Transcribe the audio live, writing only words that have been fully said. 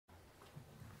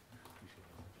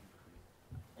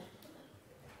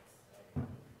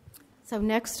So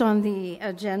next on the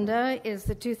agenda is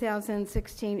the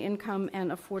 2016 Income and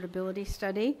Affordability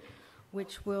Study,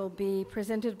 which will be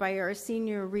presented by our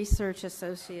Senior Research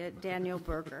Associate, Danielle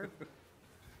Berger.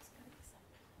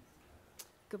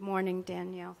 Good morning,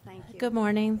 Danielle. Thank you. Good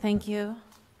morning. Thank you.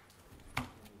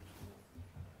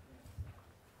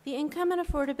 The Income and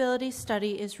Affordability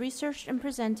Study is researched and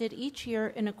presented each year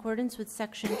in accordance with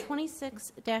Section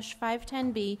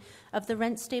 26-510B of the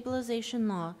Rent Stabilization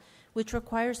Law, which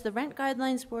requires the Rent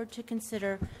Guidelines Board to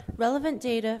consider relevant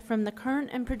data from the current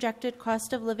and projected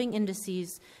cost of living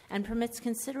indices and permits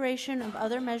consideration of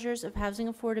other measures of housing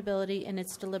affordability in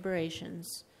its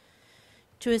deliberations.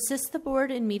 To assist the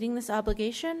Board in meeting this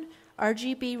obligation,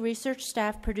 RGB research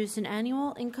staff produce an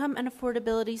annual income and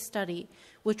affordability study,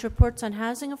 which reports on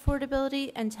housing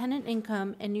affordability and tenant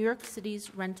income in New York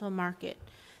City's rental market.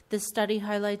 This study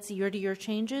highlights year-to-year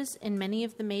changes in many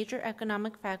of the major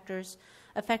economic factors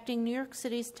affecting New York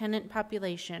City's tenant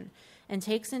population and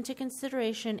takes into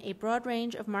consideration a broad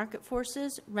range of market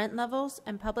forces, rent levels,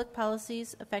 and public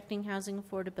policies affecting housing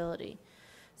affordability.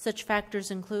 Such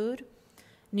factors include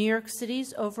New York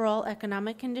City's overall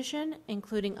economic condition,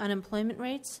 including unemployment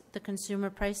rates, the Consumer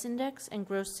Price Index, and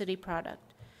gross city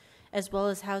product, as well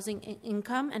as housing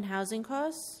income and housing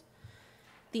costs,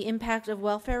 the impact of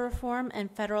welfare reform and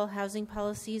federal housing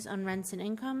policies on rents and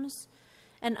incomes,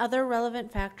 and other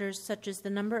relevant factors such as the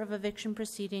number of eviction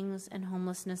proceedings and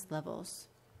homelessness levels.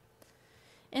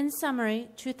 In summary,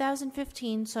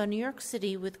 2015 saw New York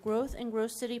City with growth in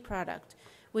gross city product,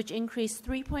 which increased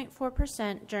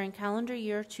 3.4% during calendar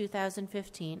year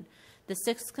 2015, the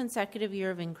sixth consecutive year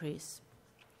of increase.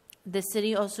 The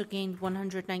city also gained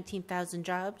 119,000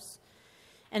 jobs,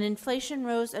 and inflation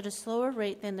rose at a slower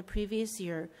rate than the previous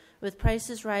year, with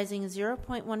prices rising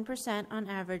 0.1% on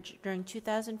average during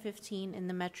 2015 in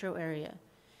the metro area.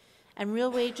 And real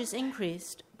wages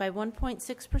increased by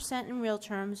 1.6% in real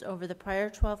terms over the prior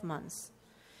 12 months.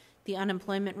 The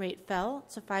unemployment rate fell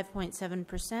to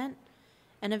 5.7%,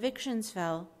 and evictions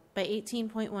fell by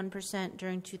 18.1%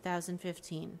 during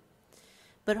 2015.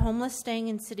 But homeless staying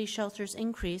in city shelters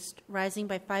increased, rising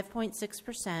by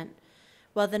 5.6%,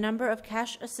 while the number of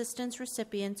cash assistance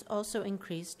recipients also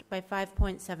increased by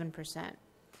 5.7%.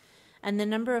 And the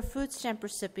number of food stamp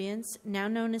recipients, now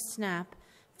known as SNAP,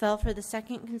 fell for the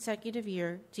second consecutive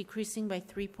year, decreasing by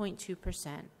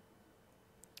 3.2%.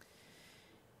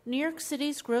 New York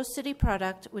City's gross city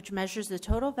product, which measures the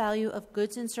total value of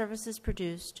goods and services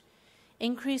produced,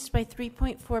 increased by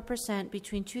 3.4%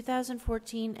 between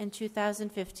 2014 and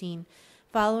 2015,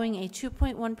 following a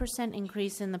 2.1%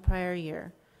 increase in the prior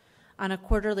year. On a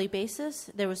quarterly basis,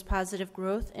 there was positive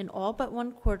growth in all but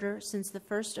one quarter since the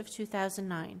first of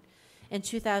 2009. In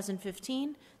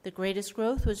 2015, the greatest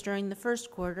growth was during the first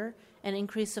quarter, an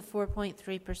increase of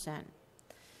 4.3%.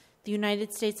 The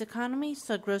United States economy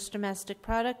saw gross domestic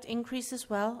product increase as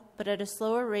well, but at a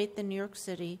slower rate than New York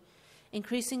City,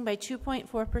 increasing by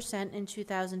 2.4% in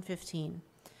 2015,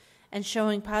 and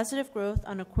showing positive growth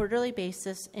on a quarterly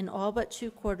basis in all but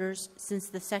two quarters since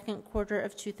the second quarter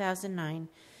of 2009,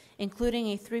 including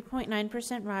a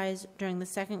 3.9% rise during the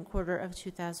second quarter of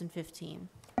 2015.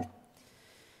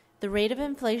 The rate of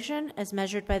inflation, as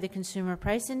measured by the Consumer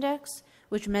Price Index,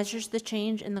 which measures the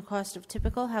change in the cost of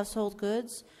typical household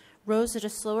goods, rose at a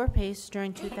slower pace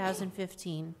during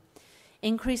 2015,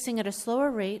 increasing at a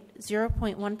slower rate,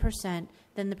 0.1%,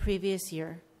 than the previous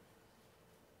year.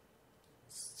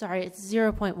 Sorry, it's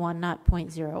 0.1, not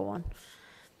 0.01.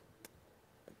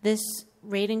 This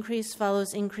rate increase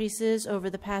follows increases over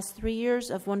the past 3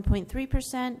 years of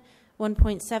 1.3%,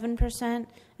 1.7%,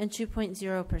 and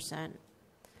 2.0%.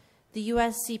 The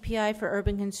U.S. CPI for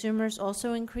urban consumers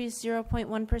also increased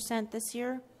 0.1% this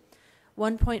year,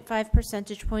 1.5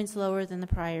 percentage points lower than the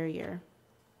prior year.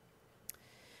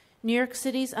 New York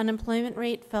City's unemployment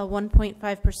rate fell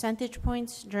 1.5 percentage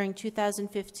points during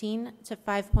 2015 to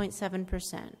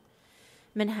 5.7%.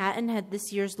 Manhattan had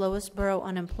this year's lowest borough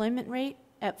unemployment rate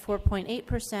at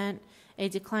 4.8%, a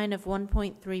decline of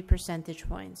 1.3 percentage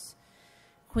points.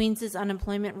 Queens's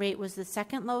unemployment rate was the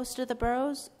second lowest of the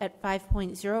boroughs at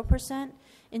 5.0%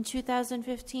 in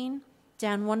 2015,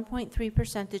 down 1.3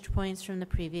 percentage points from the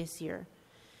previous year.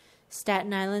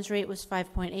 Staten Island's rate was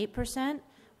 5.8%,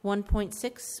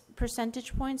 1.6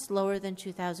 percentage points lower than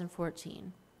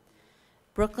 2014.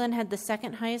 Brooklyn had the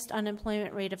second highest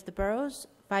unemployment rate of the boroughs,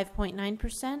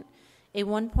 5.9%, a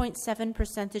 1.7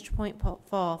 percentage point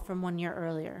fall from 1 year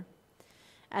earlier.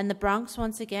 And the Bronx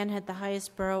once again had the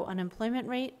highest borough unemployment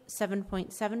rate,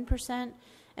 7.7%,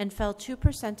 and fell 2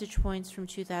 percentage points from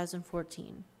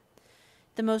 2014.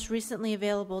 The most recently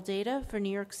available data for New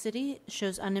York City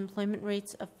shows unemployment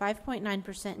rates of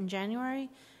 5.9% in January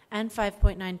and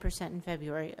 5.9% in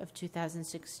February of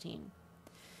 2016.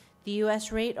 The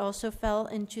U.S. rate also fell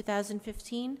in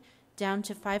 2015, down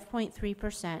to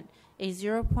 5.3%, a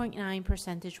 0.9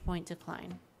 percentage point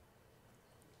decline.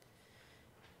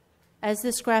 As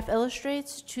this graph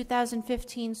illustrates,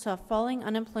 2015 saw falling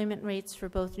unemployment rates for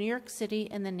both New York City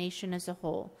and the nation as a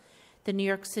whole. The New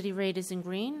York City rate is in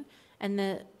green, and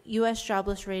the U.S.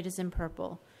 jobless rate is in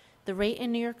purple. The rate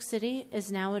in New York City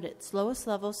is now at its lowest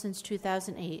level since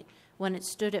 2008, when it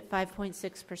stood at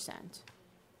 5.6%.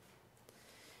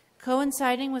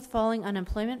 Coinciding with falling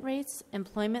unemployment rates,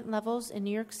 employment levels in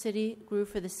New York City grew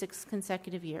for the 6th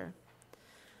consecutive year.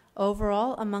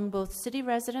 Overall, among both city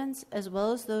residents as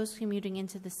well as those commuting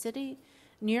into the city,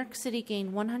 New York City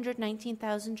gained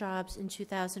 119,000 jobs in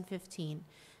 2015,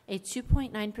 a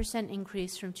 2.9%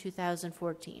 increase from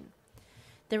 2014.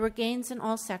 There were gains in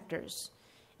all sectors,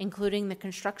 including the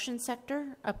construction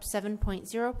sector, up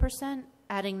 7.0%,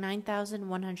 adding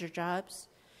 9,100 jobs,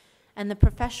 and the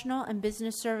professional and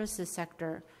business services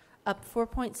sector, up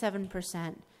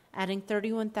 4.7%, adding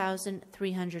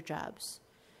 31,300 jobs,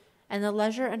 and the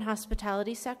leisure and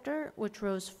hospitality sector, which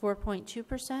rose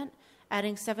 4.2%,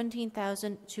 adding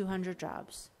 17,200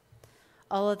 jobs.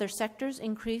 All other sectors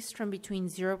increased from between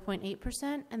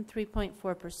 0.8% and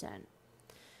 3.4%.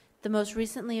 The most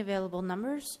recently available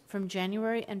numbers from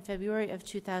January and February of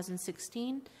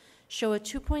 2016 show a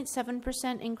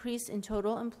 2.7% increase in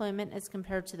total employment as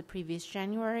compared to the previous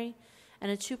January, and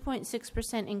a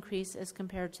 2.6% increase as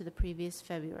compared to the previous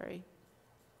February.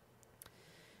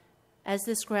 As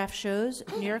this graph shows,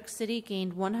 New York City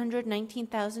gained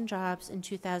 119,000 jobs in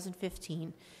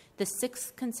 2015, the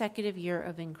 6th consecutive year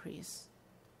of increase.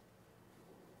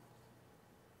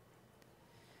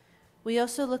 We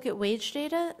also look at wage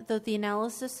data, though the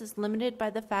analysis is limited by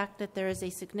the fact that there is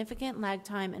a significant lag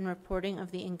time in reporting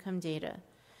of the income data.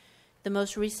 The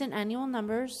most recent annual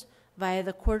numbers, via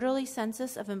the quarterly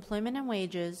census of employment and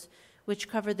wages, which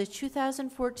cover the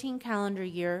 2014 calendar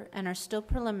year and are still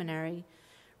preliminary,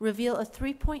 reveal a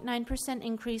 3.9%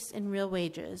 increase in real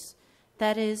wages,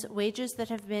 that is, wages that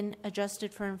have been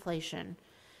adjusted for inflation,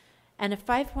 and a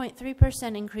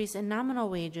 5.3% increase in nominal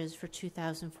wages for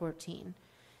 2014.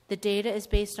 The data is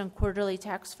based on quarterly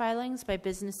tax filings by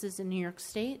businesses in New York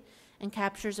State and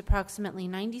captures approximately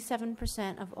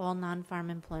 97% of all non-farm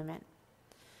employment.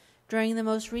 During the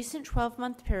most recent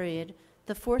 12-month period,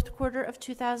 the fourth quarter of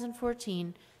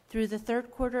 2014 through the third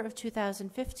quarter of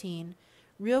 2015,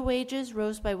 real wages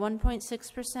rose by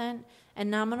 1.6%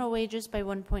 and nominal wages by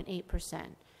 1.8%.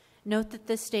 Note that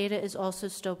this data is also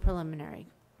still preliminary.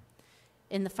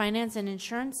 In the finance and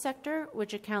insurance sector,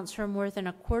 which accounts for more than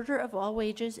a quarter of all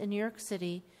wages in New York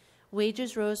City,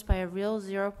 wages rose by a real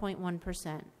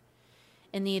 0.1%.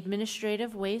 In the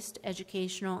administrative, waste,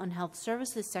 educational, and health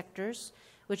services sectors,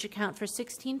 which account for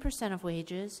 16% of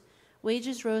wages,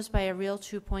 wages rose by a real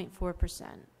 2.4%.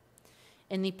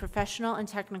 In the professional and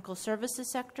technical services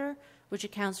sector, which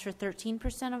accounts for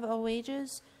 13% of all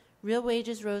wages, real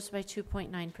wages rose by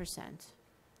 2.9%.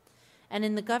 And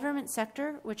in the government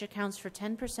sector, which accounts for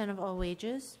 10% of all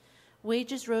wages,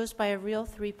 wages rose by a real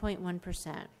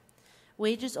 3.1%.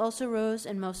 Wages also rose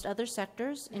in most other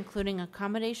sectors, including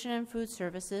accommodation and food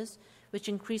services, which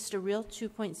increased a real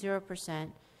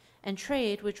 2.0%, and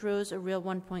trade, which rose a real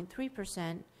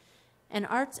 1.3%, and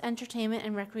arts, entertainment,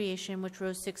 and recreation, which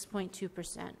rose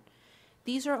 6.2%.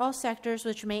 These are all sectors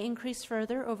which may increase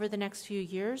further over the next few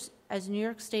years as New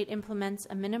York State implements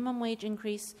a minimum wage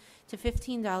increase to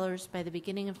 $15 by the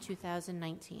beginning of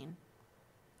 2019.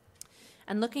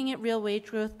 And looking at real wage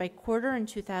growth by quarter in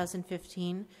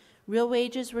 2015, real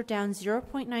wages were down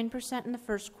 0.9% in the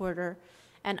first quarter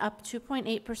and up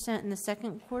 2.8% in the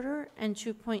second quarter and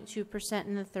 2.2%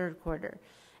 in the third quarter,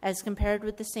 as compared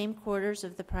with the same quarters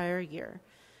of the prior year.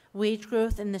 Wage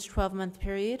growth in this 12-month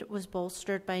period was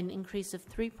bolstered by an increase of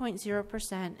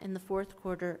 3.0% in the fourth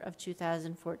quarter of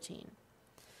 2014.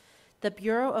 The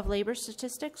Bureau of Labor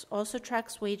Statistics also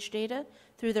tracks wage data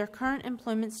through their current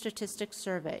employment statistics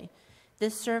survey.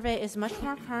 This survey is much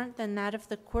more current than that of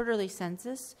the quarterly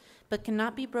census, but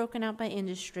cannot be broken out by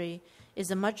industry,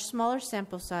 is a much smaller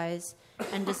sample size,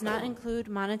 and does not include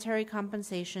monetary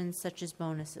compensations such as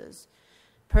bonuses.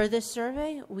 Per this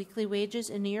survey, weekly wages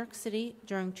in New York City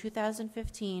during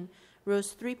 2015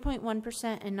 rose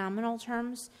 3.1% in nominal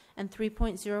terms and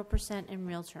 3.0% in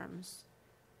real terms.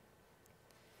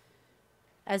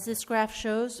 As this graph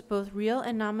shows, both real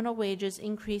and nominal wages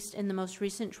increased in the most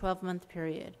recent 12-month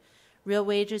period. Real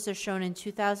wages are shown in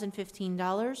 2015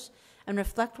 dollars and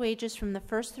reflect wages from the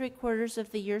first 3 quarters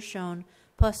of the year shown,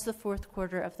 plus the fourth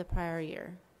quarter of the prior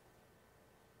year.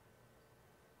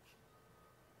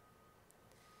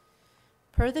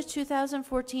 Per the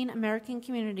 2014 American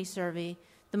Community Survey,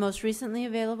 the most recently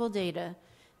available data,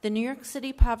 the New York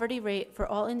City poverty rate for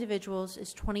all individuals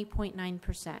is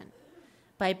 20.9%.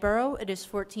 By borough, it is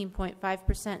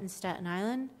 14.5% in Staten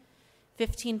Island,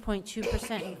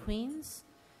 15.2% in Queens,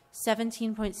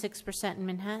 17.6% in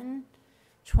Manhattan,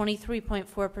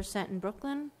 23.4% in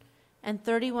Brooklyn, and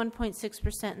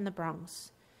 31.6% in the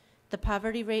Bronx. The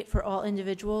poverty rate for all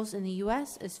individuals in the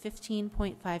U.S. is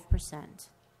 15.5%.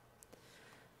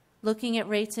 Looking at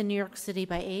rates in New York City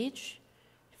by age,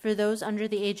 for those under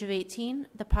the age of 18,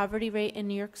 the poverty rate in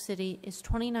New York City is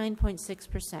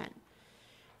 29.6%.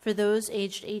 For those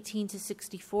aged 18 to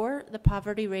 64, the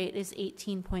poverty rate is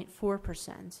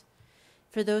 18.4%.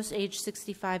 For those aged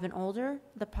 65 and older,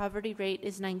 the poverty rate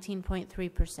is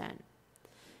 19.3%.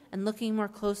 And looking more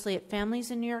closely at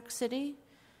families in New York City,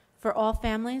 for all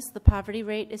families, the poverty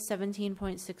rate is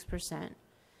 17.6%.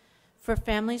 For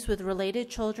families with related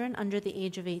children under the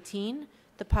age of 18,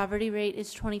 the poverty rate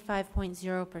is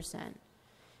 25.0%.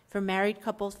 For married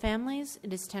couples families,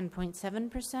 it is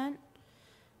 10.7%.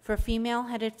 For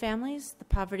female-headed families, the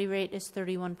poverty rate is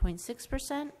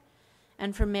 31.6%.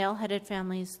 And for male-headed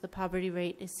families, the poverty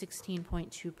rate is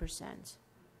 16.2%.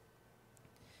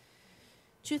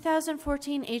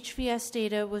 2014 HVS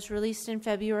data was released in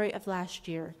February of last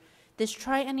year. This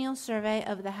triennial survey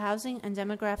of the housing and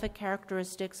demographic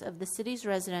characteristics of the city's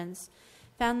residents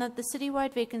found that the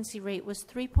citywide vacancy rate was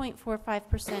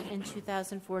 3.45% in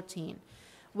 2014,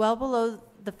 well below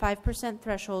the 5%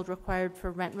 threshold required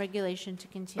for rent regulation to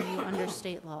continue under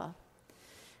state law.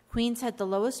 Queens had the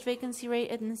lowest vacancy rate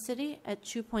in the city at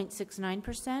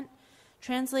 2.69%,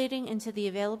 translating into the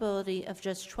availability of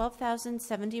just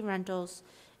 12,070 rentals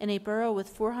in a borough with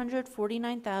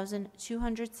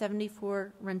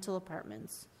 449,274 rental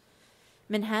apartments.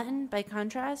 Manhattan, by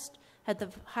contrast, had the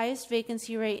highest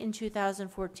vacancy rate in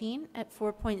 2014 at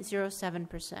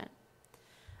 4.07%.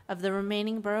 Of the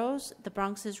remaining boroughs, the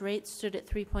Bronx's rate stood at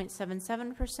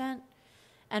 3.77%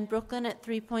 and Brooklyn at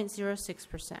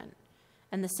 3.06%.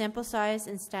 And the sample size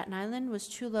in Staten Island was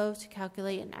too low to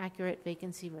calculate an accurate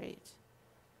vacancy rate.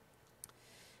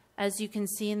 As you can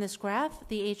see in this graph,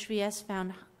 the HVS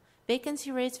found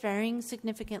vacancy rates varying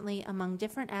significantly among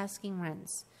different asking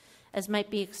rents. As might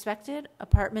be expected,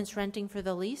 apartments renting for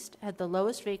the least had the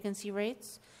lowest vacancy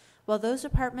rates, while those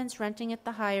apartments renting at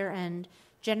the higher end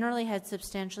generally had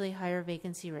substantially higher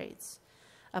vacancy rates.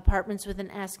 Apartments with an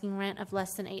asking rent of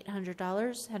less than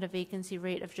 $800 had a vacancy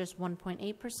rate of just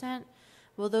 1.8%,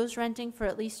 while those renting for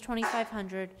at least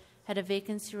 $2,500 had a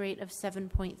vacancy rate of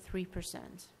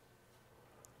 7.3%.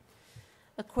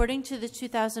 According to the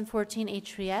 2014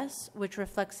 HVS, which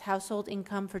reflects household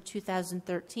income for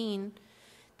 2013,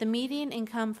 the median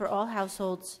income for all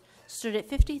households stood at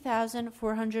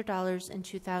 $50,400 in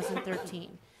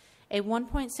 2013, a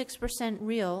 1.6%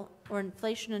 real or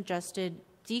inflation-adjusted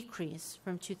decrease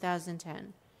from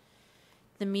 2010.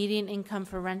 The median income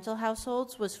for rental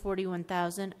households was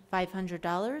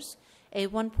 $41,500, a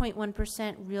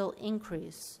 1.1% real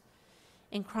increase.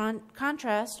 In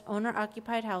contrast,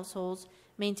 owner-occupied households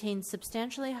maintained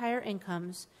substantially higher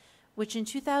incomes, which in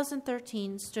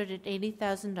 2013 stood at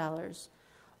 $80,000,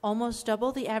 almost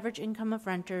double the average income of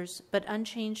renters, but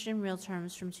unchanged in real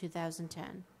terms from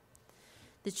 2010.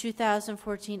 The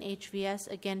 2014 HVS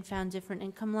again found different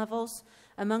income levels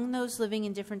among those living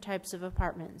in different types of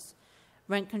apartments.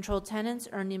 Rent-controlled tenants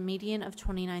earned a median of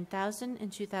 $29,000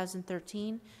 in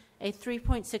 2013, a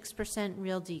 3.6%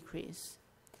 real decrease.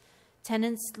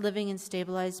 Tenants living in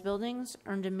stabilized buildings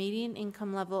earned a median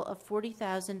income level of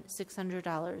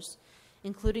 $40,600,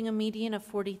 including a median of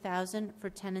 $40,000 for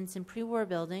tenants in pre-war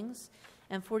buildings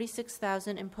and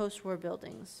 $46,000 in post-war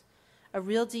buildings, a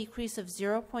real decrease of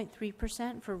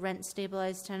 0.3% for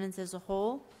rent-stabilized tenants as a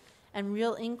whole, and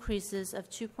real increases of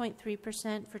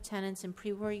 2.3% for tenants in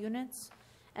pre-war units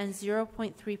and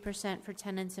 0.3% for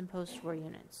tenants in post-war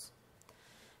units.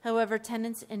 However,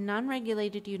 tenants in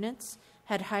non-regulated units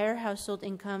had higher household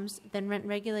incomes than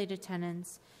rent-regulated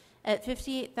tenants at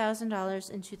 $58,000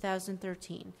 in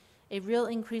 2013, a real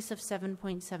increase of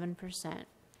 7.7%.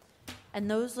 And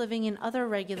those living in other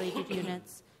regulated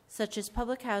units, such as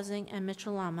public housing and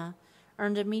Mitchell-Lama,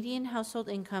 earned a median household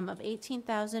income of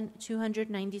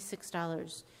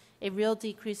 $18,296, a real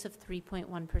decrease of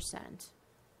 3.1%.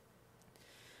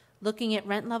 Looking at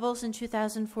rent levels in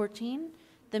 2014,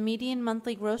 the median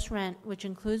monthly gross rent, which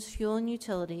includes fuel and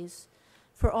utilities,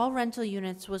 for all rental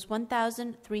units was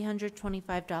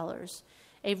 $1,325,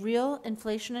 a real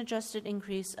inflation-adjusted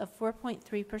increase of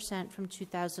 4.3% from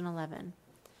 2011.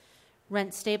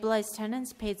 Rent-stabilized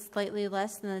tenants paid slightly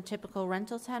less than the typical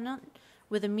rental tenant,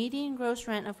 with a median gross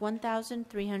rent of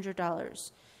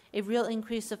 $1,300, a real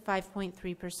increase of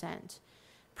 5.3%.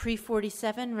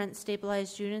 Pre-47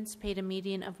 rent-stabilized units paid a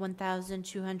median of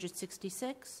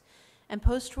 $1,266, and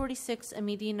post-46 a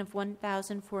median of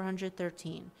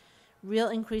 $1,413, real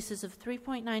increases of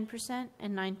 3.9%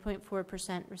 and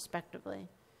 9.4% respectively.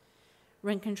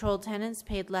 Rent-controlled tenants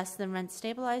paid less than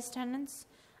rent-stabilized tenants,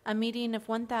 a median of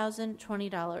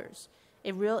 $1,020,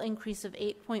 a real increase of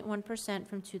 8.1%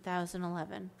 from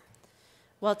 2011.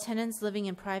 While tenants living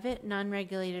in private,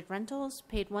 non-regulated rentals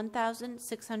paid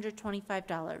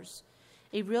 $1,625,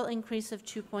 a real increase of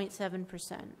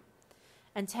 2.7%.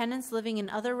 And tenants living in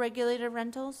other regulated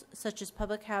rentals, such as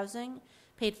public housing,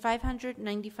 paid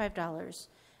 $595,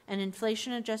 an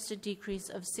inflation-adjusted decrease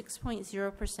of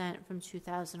 6.0% from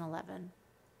 2011.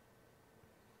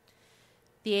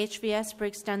 The HVS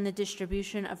breaks down the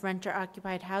distribution of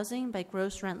renter-occupied housing by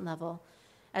gross rent level.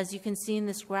 As you can see in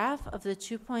this graph, of the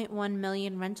 2.1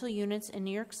 million rental units in New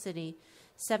York City,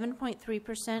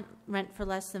 7.3% rent for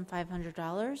less than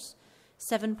 $500,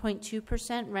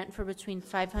 7.2% rent for between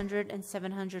 $500 and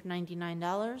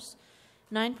 $799,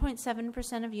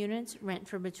 9.7% of units rent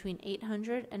for between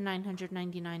 $800 and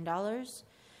 $999,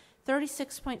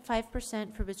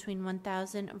 36.5% for between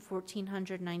 $1,000 and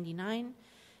 $1,499,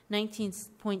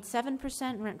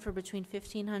 19.7% rent for between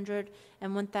 $1,500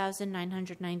 and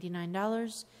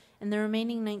 $1,999, and the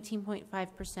remaining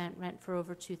 19.5% rent for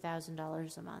over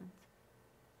 $2,000 a month.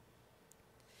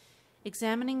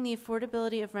 Examining the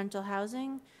affordability of rental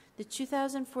housing, the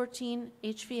 2014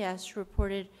 HVS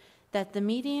reported that the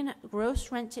median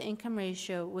gross rent-to-income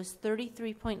ratio was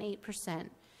 33.8%,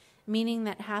 meaning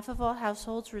that half of all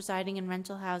households residing in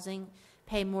rental housing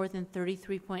pay more than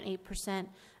 33.8%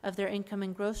 of their income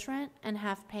in gross rent, and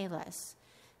half pay less.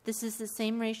 This is the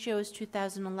same ratio as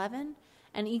 2011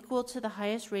 and equal to the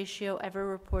highest ratio ever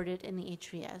reported in the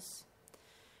HVS.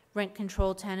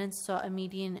 Rent-controlled tenants saw a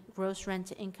median gross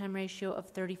rent-to-income ratio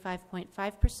of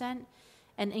 35.5%,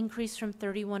 an increase from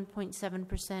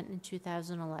 31.7% in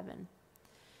 2011.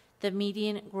 The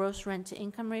median gross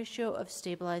rent-to-income ratio of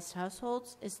stabilized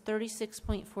households is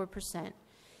 36.4%,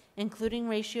 including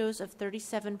ratios of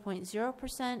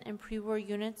 37.0% in pre-war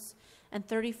units and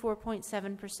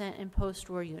 34.7% in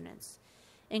post-war units,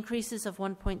 increases of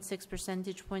 1.6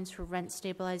 percentage points for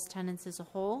rent-stabilized tenants as a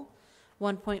whole,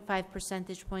 1.5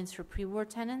 percentage points for pre-war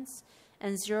tenants,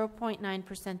 and 0.9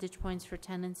 percentage points for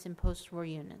tenants in post-war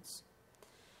units.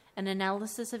 An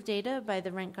analysis of data by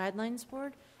the Rent Guidelines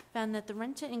Board found that the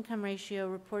rent-to-income ratio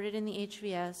reported in the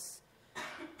HVS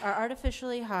are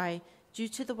artificially high due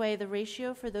to the way the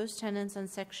ratio for those tenants on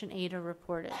Section 8 are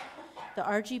reported. The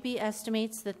RGB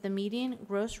estimates that the median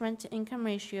gross rent-to-income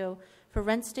ratio for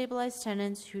rent-stabilized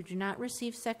tenants who do not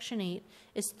receive Section 8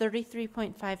 is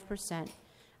 33.5%,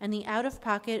 and the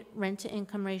out-of-pocket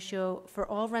rent-to-income ratio for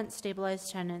all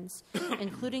rent-stabilized tenants,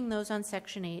 including those on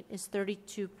Section 8, is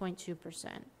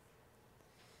 32.2%.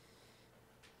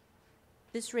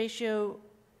 This ratio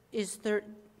is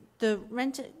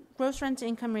gross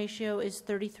rent-to-income ratio is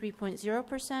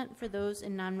 33.0% for those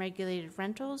in non-regulated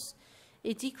rentals,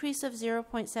 a decrease of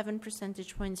 0.7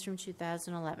 percentage points from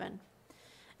 2011,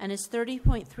 and is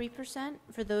 30.3%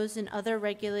 for those in other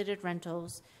regulated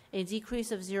rentals, a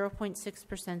decrease of 0.6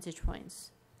 percentage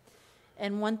points.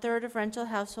 And 1/3 of rental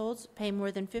households pay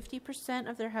more than 50%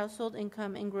 of their household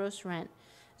income in gross rent,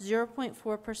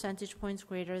 0.4 percentage points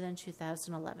greater than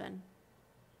 2011.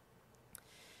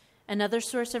 Another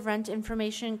source of rent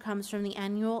information comes from the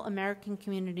annual American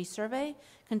Community Survey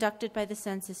conducted by the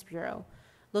Census Bureau.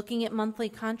 Looking at monthly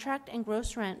contract and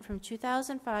gross rent from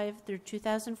 2005 through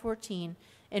 2014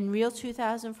 in real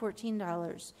 2014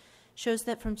 dollars shows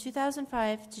that from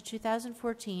 2005 to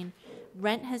 2014,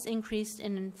 rent has increased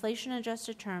in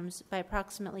inflation-adjusted terms by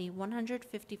approximately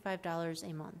 $155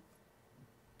 a month.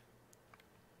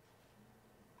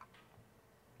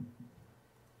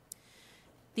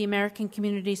 The American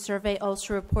Community Survey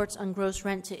also reports on gross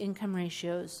rent-to-income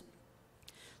ratios.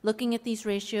 Looking at these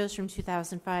ratios from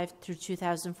 2005 through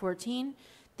 2014,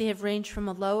 they have ranged from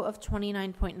a low of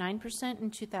 29.9%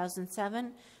 in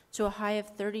 2007 to a high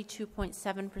of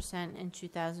 32.7% in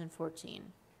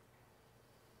 2014.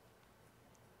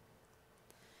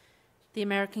 The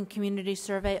American Community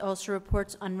Survey also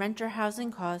reports on renter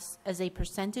housing costs as a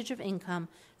percentage of income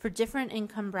for different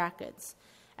income brackets.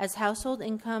 As household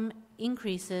income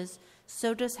increases,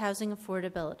 so does housing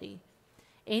affordability.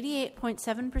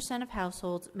 88.7% of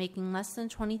households making less than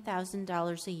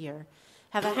 $20,000 a year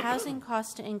have a housing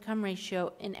cost-to-income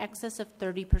ratio in excess of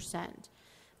 30%,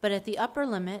 but at the upper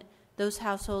limit, those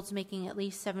households making at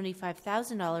least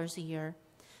 $75,000 a year,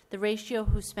 the ratio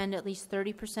who spend at least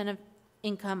 30% of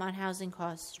income on housing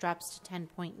costs drops to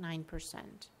 10.9%.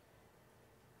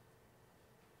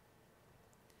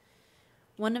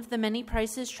 One of the many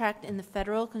prices tracked in the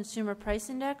Federal Consumer Price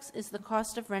Index is the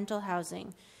cost of rental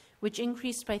housing, which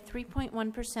increased by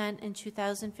 3.1% in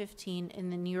 2015 in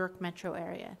the New York metro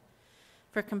area.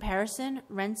 For comparison,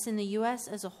 rents in the U.S.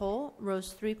 as a whole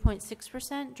rose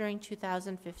 3.6% during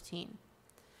 2015.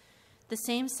 The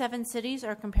same 7 cities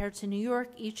are compared to New York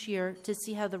each year to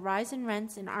see how the rise in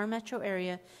rents in our metro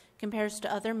area compares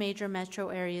to other major metro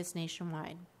areas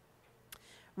nationwide.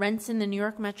 Rents in the New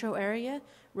York metro area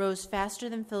rose faster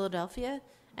than Philadelphia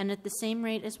and at the same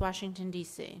rate as Washington,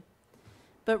 D.C.,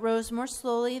 but rose more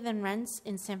slowly than rents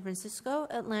in San Francisco,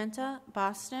 Atlanta,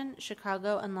 Boston,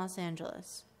 Chicago, and Los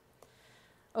Angeles.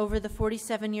 Over the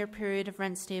 47-year period of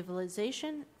rent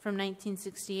stabilization, from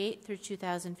 1968 through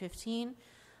 2015,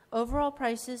 overall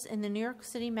prices in the New York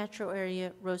City metro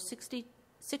area rose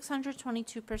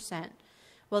 622%,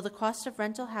 while the cost of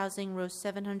rental housing rose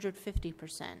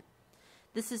 750%.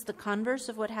 This is the converse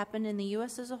of what happened in the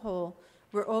U.S. as a whole,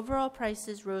 where overall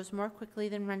prices rose more quickly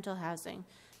than rental housing,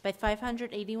 by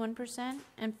 581%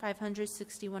 and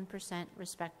 561%,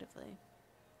 respectively.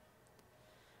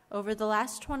 Over the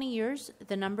last 20 years,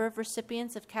 the number of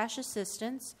recipients of cash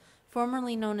assistance,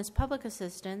 formerly known as public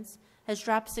assistance, has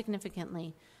dropped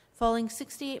significantly, falling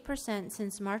 68%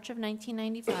 since March of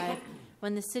 1995,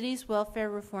 when the city's welfare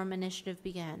reform initiative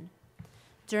began.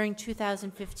 During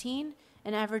 2015,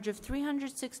 an average of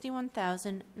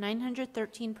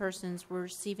 361,913 persons were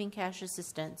receiving cash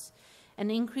assistance, an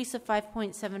increase of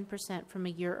 5.7% from a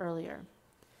year earlier.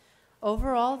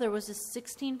 Overall, there was a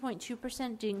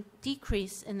 16.2%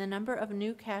 decrease in the number of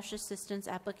new cash assistance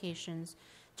applications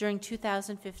during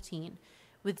 2015,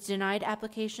 with denied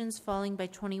applications falling by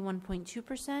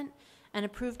 21.2% and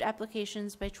approved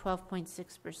applications by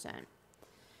 12.6%.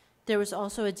 There was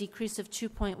also a decrease of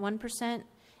 2.1%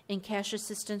 in cash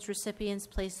assistance recipients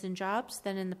placed in jobs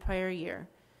than in the prior year,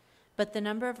 but the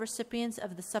number of recipients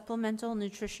of the Supplemental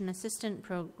Nutrition Assistance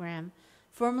Program,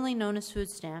 formerly known as food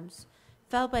stamps,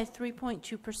 fell by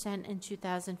 3.2% in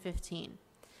 2015.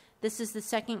 This is the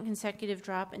second consecutive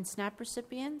drop in SNAP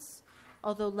recipients,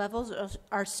 although levels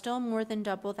are still more than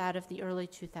double that of the early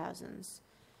 2000s.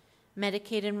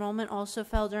 Medicaid enrollment also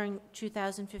fell during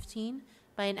 2015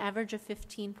 by an average of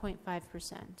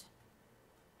 15.5%.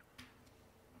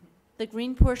 The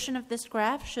green portion of this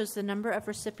graph shows the number of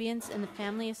recipients in the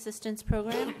Family Assistance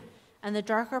Program, and the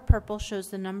darker purple shows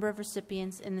the number of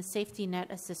recipients in the Safety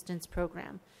Net Assistance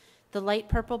Program. The light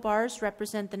purple bars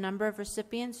represent the number of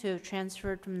recipients who have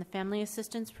transferred from the Family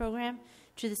Assistance Program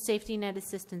to the Safety Net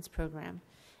Assistance Program.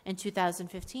 In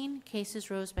 2015, cases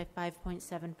rose by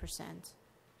 5.7%.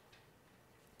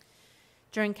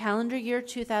 During calendar year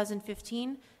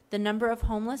 2015, the number of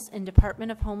homeless in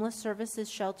Department of Homeless Services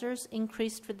shelters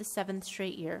increased for the 7th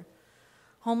straight year.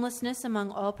 Homelessness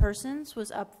among all persons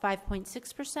was up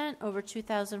 5.6% over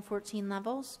 2014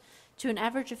 levels to an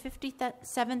average of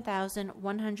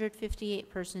 57,158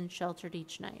 persons sheltered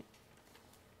each night.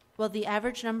 While the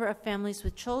average number of families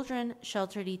with children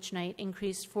sheltered each night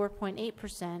increased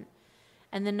 4.8%,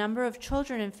 and the number of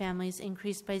children in families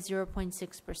increased by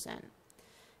 0.6%.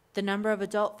 The number of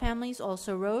adult families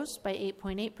also rose by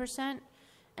 8.8%,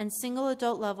 and single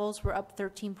adult levels were up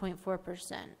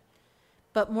 13.4%.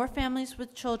 But more families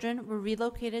with children were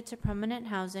relocated to permanent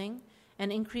housing,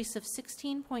 an increase of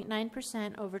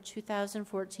 16.9% over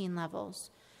 2014 levels.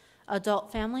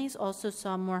 Adult families also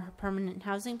saw more permanent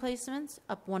housing placements,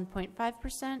 up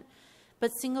 1.5%,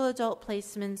 but single adult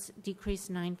placements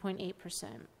decreased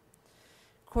 9.8%.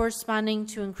 Corresponding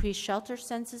to increased shelter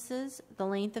censuses, the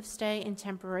length of stay in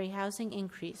temporary housing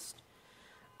increased,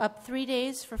 up 3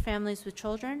 days for families with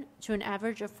children to an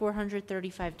average of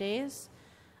 435 days,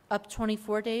 up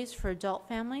 24 days for adult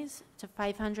families to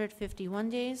 551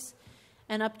 days,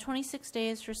 and up 26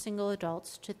 days for single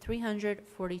adults to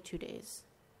 342 days.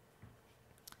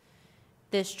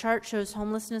 This chart shows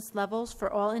homelessness levels for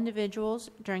all individuals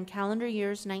during calendar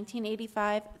years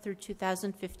 1985 through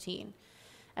 2015.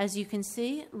 As you can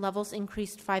see, levels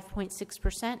increased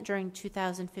 5.6% during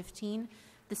 2015,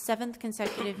 the 7th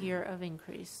consecutive year of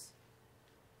increase.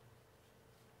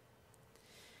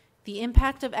 The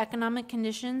impact of economic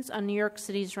conditions on New York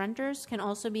City's renters can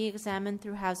also be examined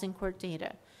through housing court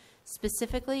data.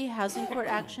 Specifically, housing court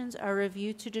actions are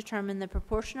reviewed to determine the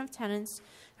proportion of tenants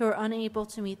who are unable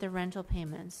to meet their rental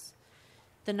payments.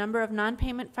 The number of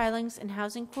non-payment filings in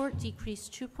housing court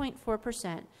decreased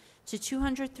 2.4% to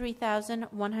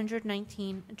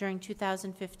 203,119 during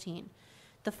 2015.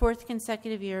 the fourth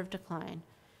consecutive year of decline.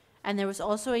 And there was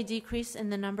also a decrease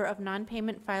in the number of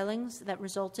non-payment filings that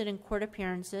resulted in court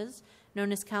appearances,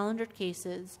 known as calendared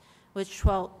cases, which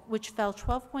fell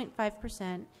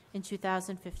 12.5% in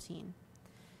 2015.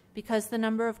 Because the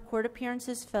number of court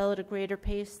appearances fell at a greater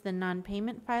pace than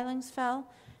non-payment filings fell,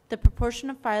 the proportion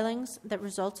of filings that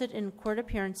resulted in court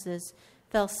appearances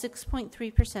fell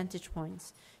 6.3 percentage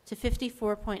points to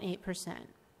 54.8%.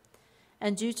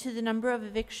 And due to the number of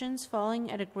evictions falling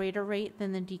at a greater rate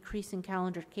than the decrease in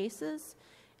calendared cases,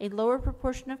 a lower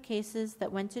proportion of cases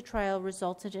that went to trial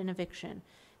resulted in eviction,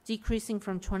 decreasing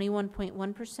from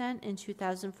 21.1% in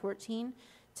 2014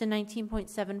 to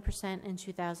 19.7% in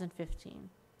 2015.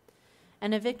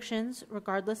 And evictions,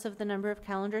 regardless of the number of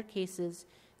calendar cases,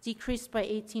 decreased by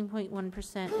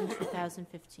 18.1% in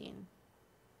 2015.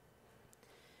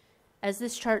 As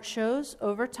this chart shows,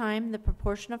 over time, the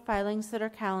proportion of filings that are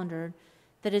calendared,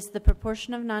 that is, the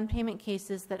proportion of non-payment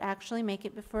cases that actually make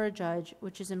it before a judge,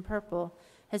 which is in purple,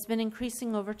 has been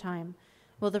increasing over time,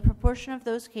 while the proportion of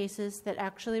those cases that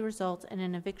actually result in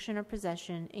an eviction or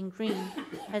possession, in green,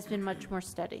 has been much more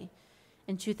steady.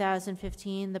 In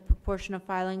 2015, the proportion of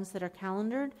filings that are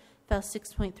calendared fell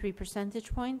 6.3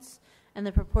 percentage points, and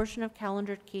the proportion of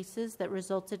calendared cases that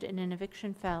resulted in an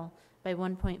eviction fell by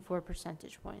 1.4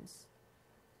 percentage points.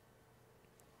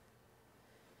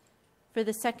 For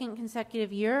the second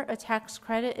consecutive year, a tax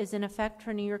credit is in effect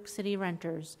for New York City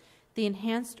renters, the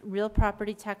enhanced real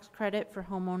property tax credit for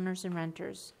homeowners and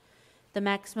renters. The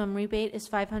maximum rebate is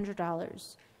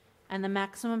 $500, and the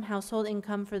maximum household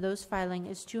income for those filing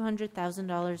is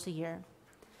 $200,000 a year.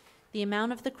 The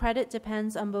amount of the credit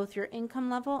depends on both your income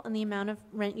level and the amount of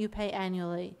rent you pay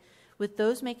annually, with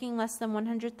those making less than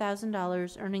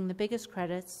 $100,000 earning the biggest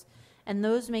credits, and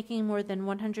those making more than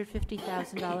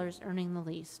 $150,000 earning the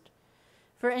least.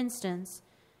 For instance,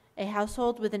 a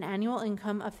household with an annual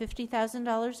income of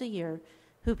 $50,000 a year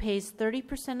who pays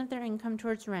 30% of their income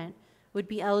towards rent would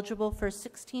be eligible for a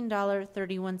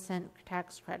 $16.31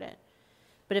 tax credit.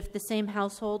 But if the same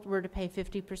household were to pay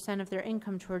 50% of their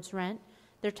income towards rent,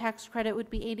 their tax credit would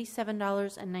be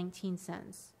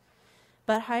 $87.19.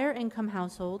 But higher income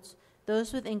households,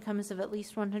 those with incomes of at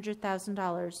least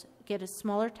 $100,000, get a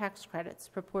smaller tax credits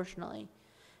proportionally.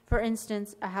 For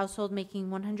instance, a household making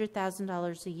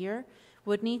 $100,000 a year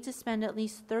would need to spend at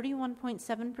least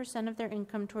 31.7% of their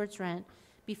income towards rent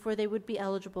before they would be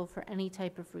eligible for any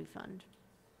type of refund.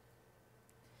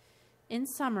 In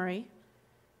summary,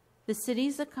 the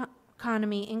city's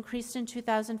economy increased in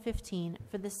 2015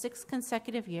 for the sixth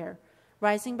consecutive year,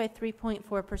 rising by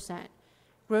 3.4%.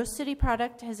 Gross city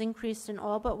product has increased in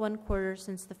all but one quarter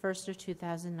since the first of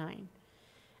 2009.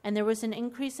 And there was an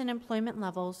increase in employment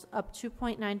levels, up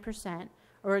 2.9%,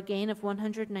 or a gain of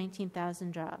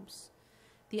 119,000 jobs.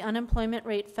 The unemployment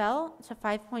rate fell to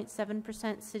 5.7%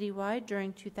 citywide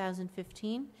during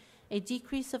 2015, a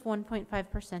decrease of 1.5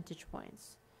 percentage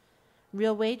points.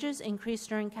 Real wages increased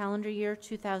during calendar year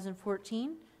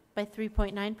 2014 by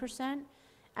 3.9%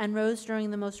 and rose during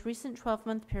the most recent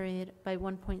 12-month period by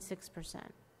 1.6%.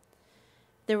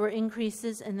 There were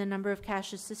increases in the number of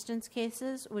cash assistance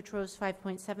cases, which rose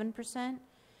 5.7%.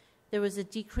 There was a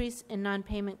decrease in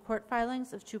non-payment court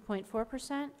filings of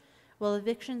 2.4%, while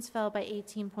evictions fell by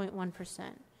 18.1%.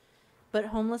 But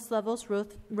homeless levels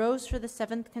rose for the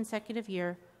seventh consecutive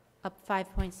year, up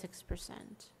 5.6%.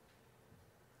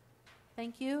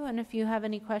 Thank you, and if you have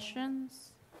any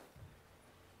questions.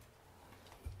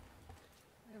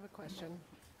 I have a question.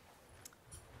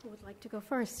 Who would like to go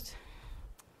first?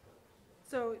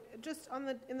 So just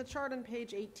in the chart on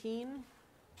page 18,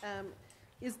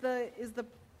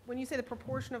 when you say the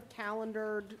proportion of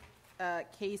calendared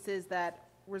cases that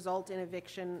result in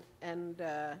eviction and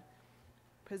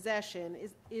possession,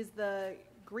 is the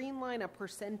green line a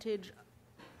percentage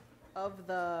of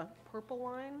the purple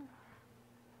line?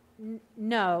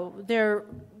 No,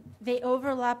 they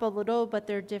overlap a little, but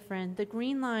they're different. The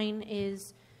green line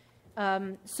is,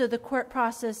 so the court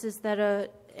process is that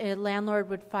a landlord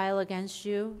would file against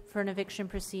you for an eviction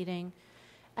proceeding,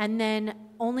 and then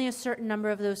only a certain number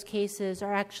of those cases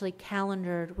are actually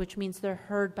calendared, which means they're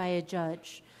heard by a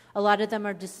judge. A lot of them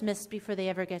are dismissed before they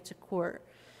ever get to court.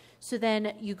 So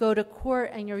then you go to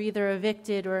court and you're either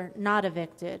evicted or not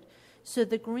evicted. So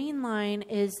the green line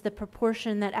is the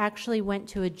proportion that actually went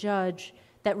to a judge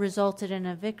that resulted in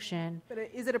eviction. But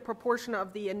is it a proportion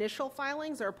of the initial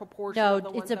filings or a proportion No, of the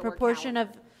ones it's a that were proportion of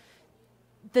calendared?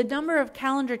 the number of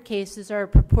calendared cases are a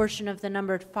proportion of the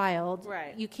number filed.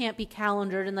 Right. You can't be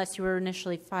calendared unless you were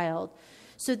initially filed.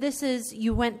 So this is,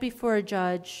 you went before a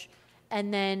judge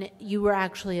and then you were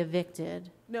actually evicted.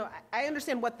 No, I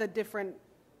understand what the different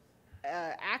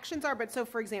actions are, but so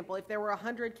for example, if there were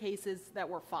 100 cases that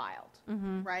were filed,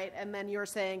 right, and then you're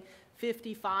saying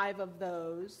 55 of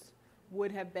those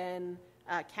would have been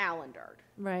calendared,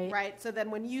 Right. So then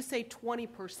when you say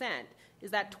 20%,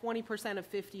 is that 20% of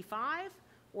 55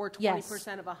 or 20% Yes.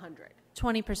 of 100?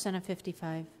 20% of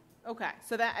 55. Okay,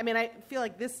 so that, I mean, I feel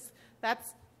like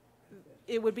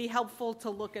it would be helpful to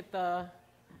look at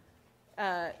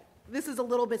this is a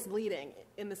little misleading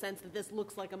in the sense that this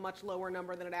looks like a much lower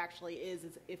number than it actually is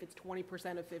if it's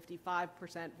 20% of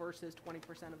 55% versus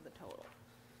 20% of the total.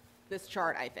 This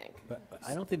chart, I think. But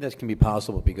I don't think that can be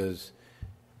possible because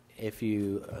if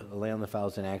you lay on the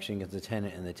files in action against the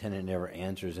tenant and the tenant never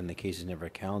answers and the case is never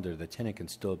calendared, the tenant can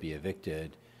still be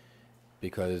evicted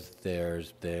because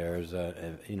there's a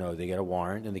they get a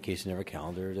warrant and the case is never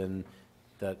calendared and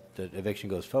that the eviction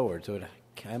goes forward. So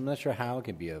I'm not sure how it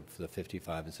can be of the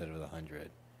 55 instead of the 100.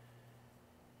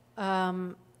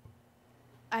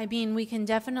 I mean, we can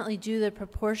definitely do the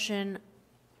proportion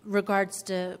regards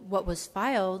to what was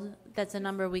filed. That's a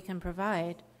number we can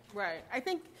provide. Right. I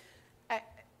think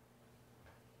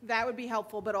that would be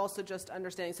helpful, but also just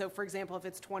understanding. So, for example, if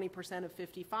it's 20% of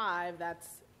 55, that's,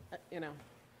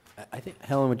 I think,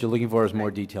 Helen, what you're looking for is more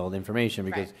detailed information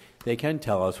because Right. they can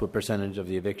tell us what percentage of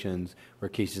the evictions were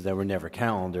cases that were never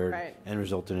calendared Right. and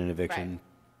resulted in eviction Right.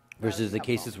 versus the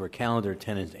helpful. cases where calendared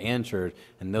tenants answered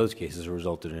and those cases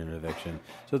resulted in an eviction.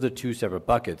 So they're two separate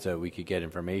buckets that we could get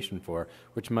information for,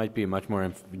 which might be much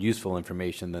more useful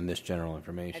information than this general I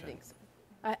information. think so.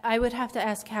 I would have to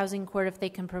ask Housing Court if they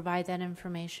can provide that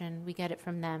information. We get it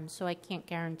from them, so I can't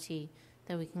guarantee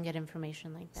that we can get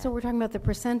information like that. So we're talking about the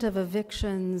percent of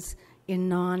evictions in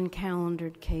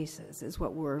non-calendared cases is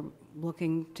what we're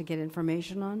looking to get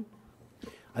information on?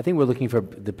 I think we're looking for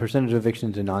the percentage of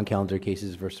evictions in non-calendar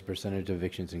cases versus percentage of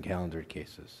evictions in calendared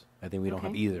cases. I think we don't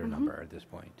have Okay. either number at this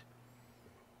point.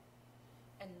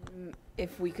 And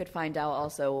if we could find out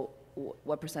also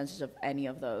what percentage of any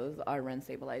of those are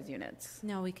rent-stabilized units.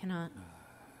 No, we cannot.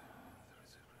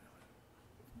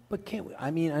 But can't we, I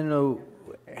mean, I don't know,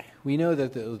 we know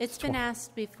that It's been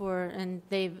asked before, and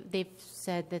they've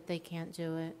said that they can't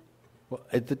do it. Well,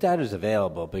 the data's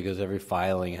available because every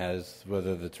filing has,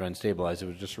 whether it's rent stabilized, it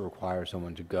would just require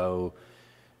someone to go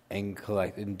and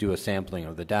collect and do a sampling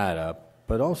of the data.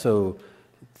 But also,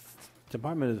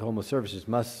 Department of Homeless Services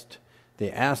they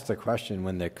ask the question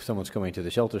when someone's coming to the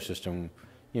shelter system,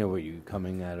 were you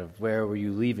coming out of, where were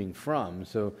you leaving from?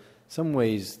 So some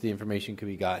ways the information could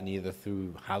be gotten either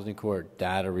through Housing Court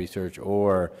data research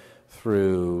or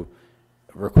through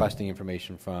requesting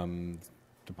information from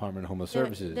Department of Homeless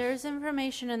Services. There's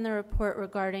information in the report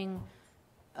regarding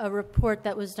a report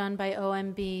that was done by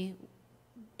OMB.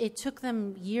 It took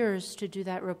them years to do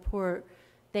that report.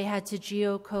 They had to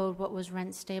geocode what was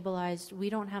rent stabilized. We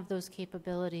don't have those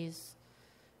capabilities.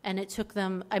 And it took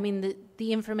them, I mean,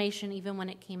 the information, even when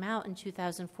it came out in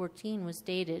 2014, was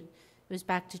dated. It was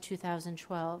back to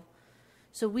 2012.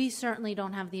 So we certainly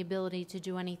don't have the ability to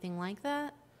do anything like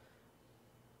that.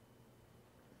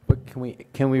 But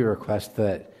can we request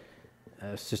that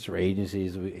sister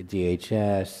agencies,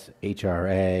 DHS,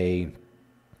 HRA,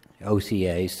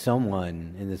 OCA,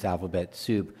 someone in this alphabet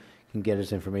soup can get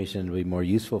us information that will be more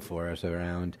useful for us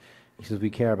around, because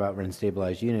we care about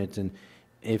rent-stabilized units, and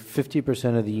if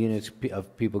 50% of the units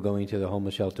of people going to the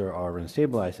homeless shelter are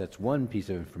rent-stabilized, that's one piece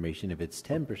of information. If it's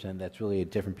 10%, that's really a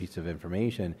different piece of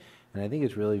information, and I think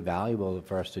it's really valuable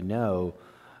for us to know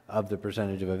of the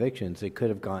percentage of evictions. It could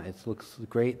have gone, it looks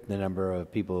great, the number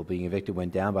of people being evicted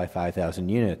went down by 5,000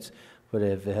 units, but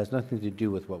if it has nothing to do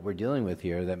with what we're dealing with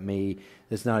here,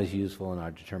 that's not as useful in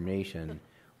our determination.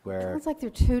 It sounds like there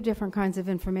are two different kinds of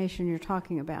information you're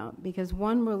talking about, because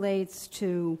one relates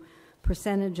to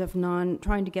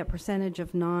trying to get percentage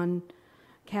of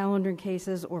non-calendar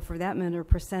cases, or for that matter,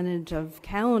 percentage of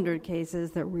calendar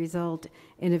cases that result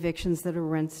in evictions that are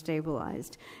rent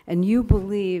stabilized. And you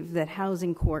believe that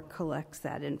Housing Court collects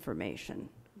that information.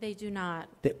 They do not.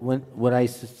 What I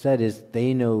said is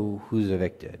they know who's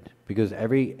evicted, because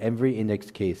every index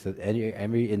case,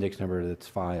 every index number that's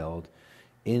filed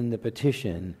in the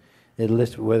petition, it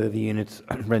lists whether the unit's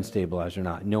rent stabilized or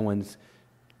not. No one's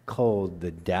culled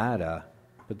the data,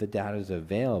 but the data is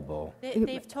available.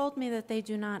 They've told me that they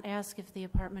do not ask if the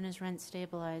apartment is rent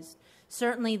stabilized.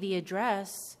 Certainly the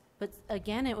address, but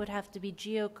again, it would have to be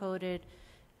geocoded.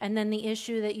 And then the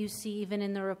issue that you see even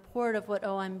in the report of what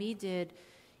OMB did,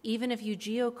 even if you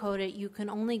geocode it, you can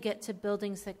only get to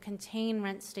buildings that contain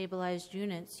rent stabilized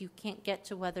units. You can't get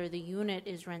to whether the unit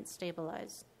is rent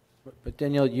stabilized. But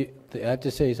Danielle, I have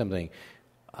to say something.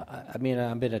 I mean,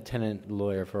 I've been a tenant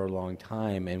lawyer for a long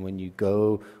time, and when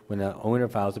an owner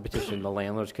files a petition, the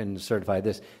landlords can certify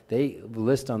this. They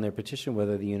list on their petition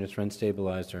whether the unit's rent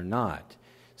stabilized or not.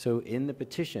 So in the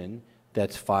petition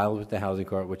that's filed with the housing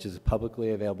court, which is a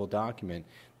publicly available document,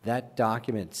 that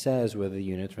document says whether the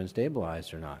unit's rent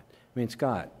stabilized or not. I mean,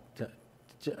 Scott,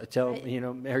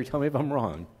 Mary, tell me if I'm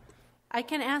wrong. I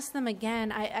can ask them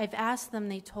again. I've asked them.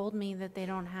 They told me that they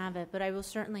don't have it, but I will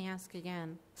certainly ask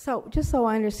again. So, just so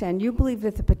I understand, you believe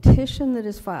that the petition that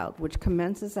is filed, which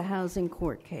commences a housing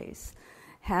court case,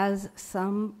 has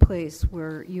some place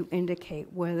where you indicate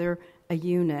whether the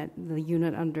unit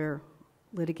under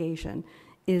litigation,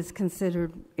 is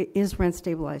rent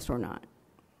stabilized or not?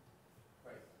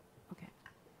 Right. Okay.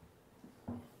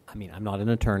 I mean, I'm not an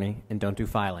attorney and don't do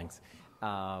filings,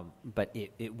 but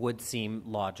it would seem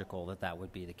logical that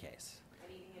would be the case.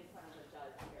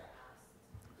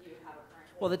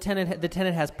 Well, the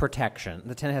tenant has protection.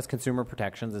 The tenant has consumer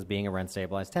protections as being a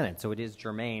rent-stabilized tenant. So it is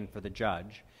germane for the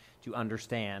judge to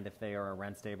understand if they are a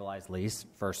rent-stabilized lease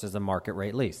versus a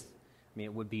market-rate lease. I mean,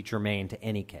 it would be germane to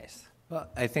any case. Well,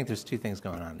 I think there's two things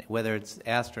going on. Whether it's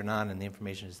asked or not and the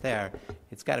information is there,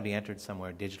 it's got to be entered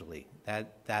somewhere digitally.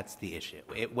 That's the issue.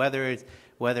 Whether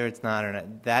it's not or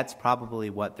not, that's probably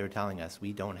what they're telling us.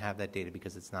 We don't have that data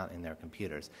because it's not in their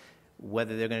computers.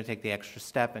 Whether they're going to take the extra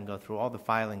step and go through all the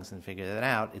filings and figure that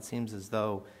out, it seems as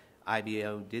though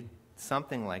IBO did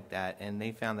something like that, and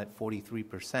they found that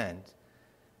 43%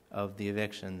 of the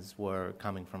evictions were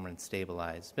coming from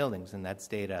rent-stabilized buildings, and that's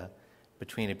data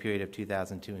between a period of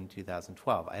 2002 and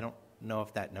 2012. I don't know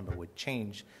if that number would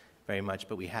change very much,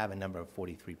 but we have a number of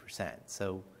 43%.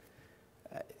 So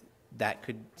that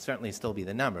could certainly still be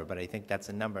the number, but I think that's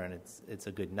a number, and it's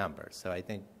a good number. So I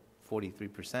think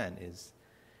 43% is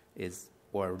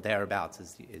or thereabouts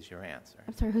is your answer.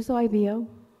 I'm sorry, who's the IBO?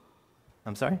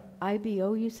 I'm sorry?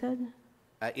 IBO, you said?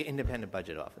 Independent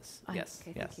Budget Office. Yes,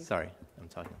 okay, yes. thank you. Sorry, I'm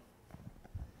talking.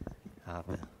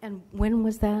 And when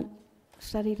was that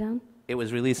study done? It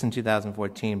was released in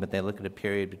 2014, but they look at a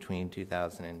period between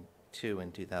 2002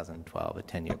 and 2012, a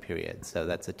 10-year period. So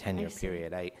that's a 10-year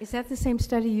period. Is that the same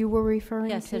study you were referring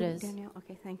to? Yes, it is. Danielle?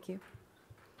 Okay, thank you.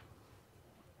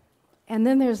 And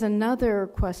then there's another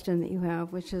question that you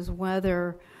have, which is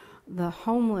whether the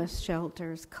homeless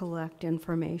shelters collect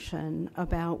information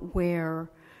about where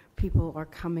people are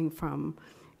coming from.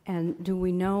 And do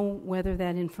we know whether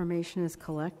that information is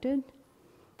collected?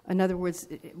 In other words,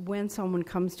 when someone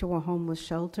comes to a homeless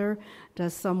shelter,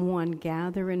 does someone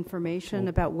gather information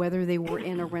about whether they were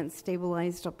in a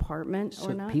rent-stabilized apartment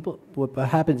or not? What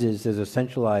happens is there's a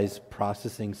centralized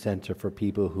processing center for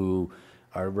people who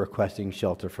are requesting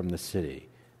shelter from the city.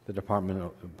 The Department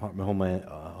of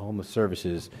Homeless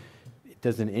Services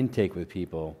does an intake with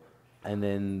people, and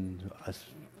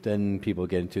then people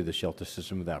get into the shelter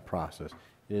system with that process.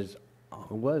 It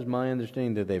was my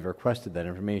understanding that they've requested that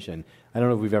information. I don't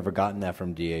know if we've ever gotten that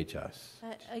from DHS.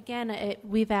 Again,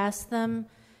 we've asked them,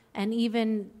 and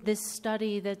even this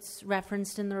study that's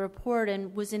referenced in the report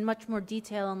and was in much more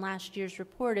detail in last year's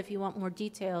report, if you want more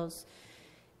details,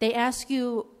 they ask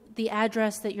you the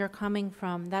address that you're coming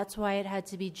from. That's why it had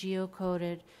to be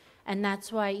geocoded, and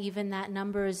that's why even that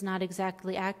number is not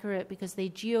exactly accurate, because they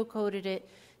geocoded it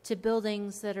to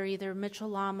buildings that are either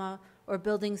Mitchell-Lama or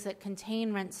buildings that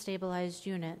contain rent-stabilized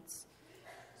units.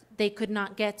 They could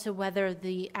not get to whether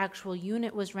the actual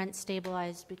unit was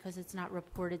rent-stabilized because it's not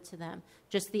reported to them,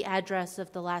 just the address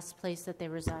of the last place that they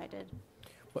resided.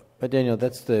 But Danielle,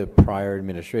 that's the prior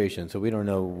administration, so we don't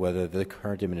know whether the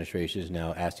current administration is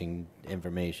now asking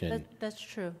information. That's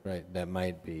true. Right, that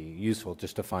might be useful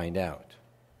just to find out.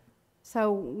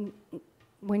 So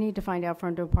we need to find out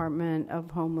from the Department of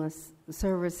Homeless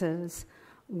Services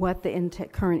what the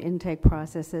current intake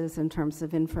process is in terms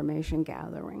of information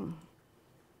gathering.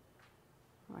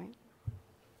 Right?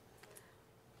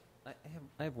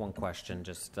 I have one question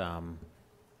just from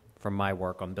my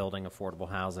work on building affordable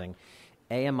housing.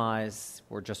 AMIs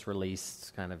were just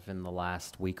released kind of in the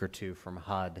last week or two from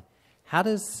HUD. How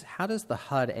does the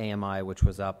HUD AMI, which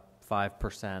was up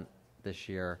 5% this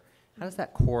year, how does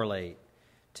that correlate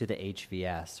to the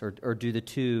HVS? Or do the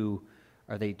two,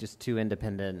 are they just two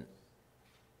independent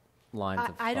lines of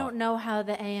thought? I don't know how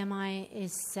the AMI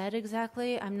is set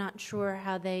exactly. I'm not sure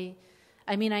how they,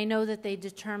 I mean, I know that they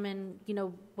determine,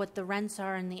 what the rents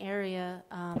are in the area,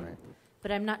 Right.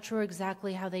 but I'm not sure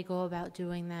exactly how they go about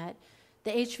doing that.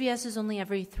 The HVS is only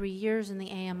every 3 years, and the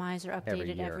AMIs are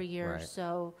updated every year. Right.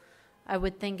 So I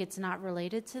would think it's not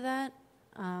related to that.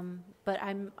 but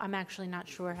I'm actually not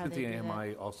sure how Isn't they the do that.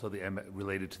 AMI also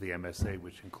related to the MSA,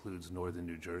 which includes northern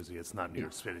New Jersey? It's not New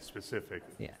York City specific.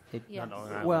 Yeah. Yes. Not Long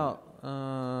Island. Well,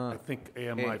 I think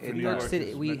AMI for in New New York York City,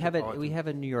 is we have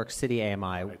a New York City AMI.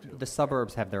 I do. The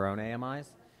suburbs have their own AMIs.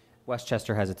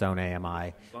 Westchester has its own AMI,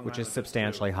 Long which Island is does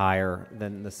substantially higher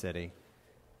than the city.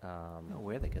 I don't know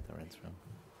where they get the rents from.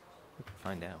 We can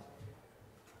find out.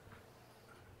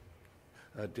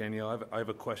 Danielle, I have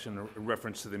a question in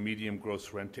reference to the median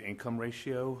gross rent to income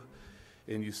ratio.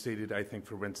 And you stated, I think,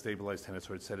 for rent stabilized tenants,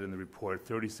 or it said in the report,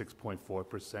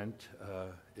 36.4%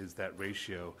 is that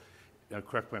ratio. Now,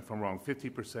 correct me if I'm wrong,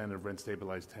 50% of rent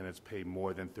stabilized tenants pay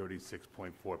more than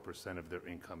 36.4% of their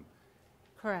income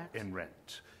Correct. in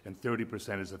rent. And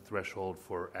 30% is a threshold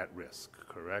for at risk,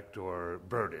 correct? Or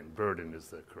burden. Burden is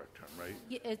the correct term, right?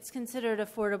 It's considered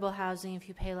affordable housing if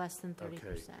you pay less than 30%.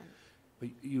 Okay. But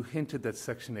you hinted that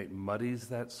Section 8 muddies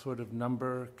that sort of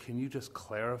number. Can you just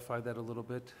clarify that a little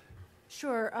bit?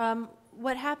 Sure.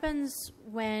 What happens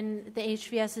when the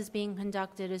HVS is being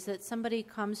conducted is that somebody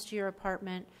comes to your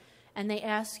apartment and they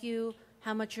ask you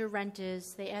how much your rent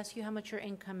is, they ask you how much your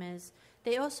income is,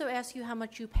 they also ask you how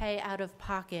much you pay out of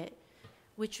pocket,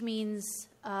 which means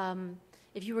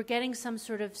if you were getting some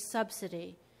sort of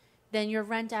subsidy, then your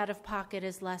rent out of pocket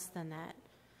is less than that.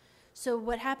 So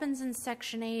what happens in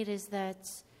Section 8 is that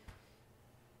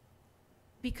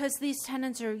because these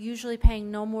tenants are usually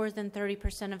paying no more than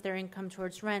 30% of their income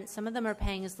towards rent, some of them are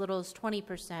paying as little as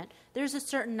 20%. There's a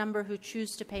certain number who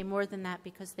choose to pay more than that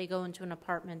because they go into an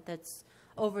apartment that's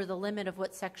over the limit of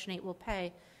what Section 8 will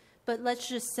pay. But let's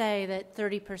just say that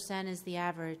 30% is the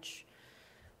average.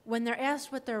 When they're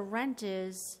asked what their rent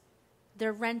is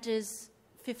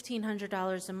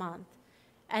 $1,500 a month.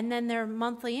 And then their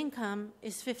monthly income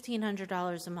is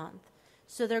 $1,500 a month.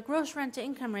 So their gross rent to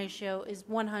income ratio is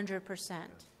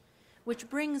 100%, which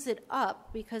brings it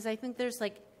up because I think there's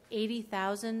like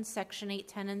 80,000 Section 8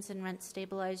 tenants in rent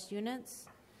stabilized units.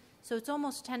 So it's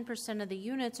almost 10% of the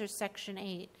units are Section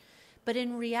 8. But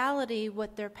in reality,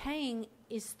 what they're paying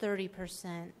is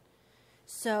 30%.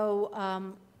 So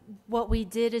what we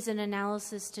did is an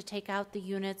analysis to take out the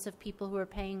units of people who are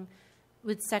paying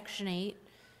with Section 8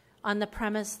 on the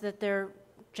premise that they're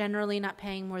generally not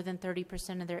paying more than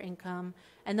 30% of their income.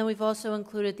 And then we've also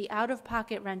included the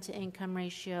out-of-pocket rent-to-income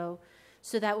ratio.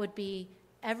 So that would be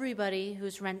everybody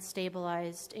who's rent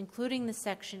stabilized, including the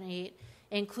Section 8,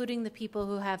 including the people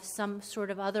who have some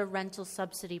sort of other rental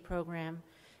subsidy program,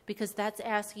 because that's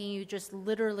asking you just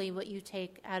literally what you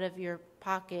take out of your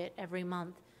pocket every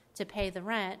month to pay the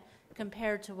rent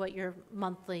compared to what your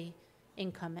monthly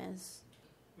income is.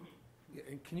 Yeah,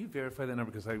 and can you verify that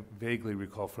number? Because I vaguely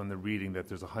recall from the reading that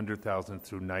there's 100,000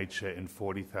 through NYCHA and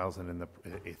 40,000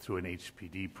 through an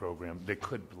HPD program. They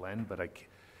could blend, but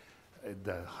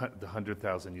the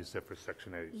 100,000 you said for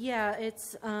Section 8. Yeah,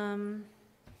 it's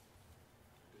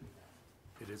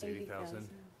It is 80,000?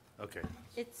 Okay.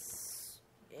 It's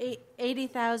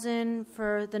 80,000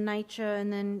 for the NYCHA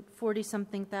and then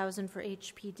 40-something thousand for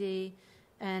HPD,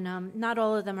 and not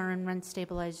all of them are in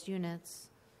rent-stabilized units,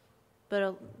 but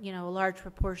a large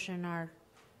proportion are.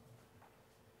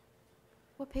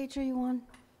 What page are you on?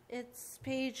 It's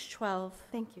page 12.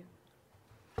 Thank you.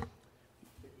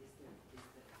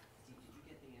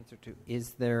 Answer to,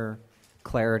 is there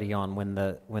clarity on when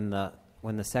the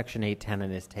Section 8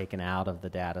 tenant is taken out of the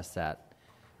data set?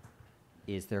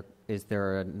 Is there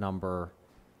a number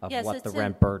of Yes, what the it's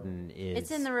rent burden is?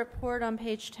 It's in the report on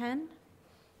page 10.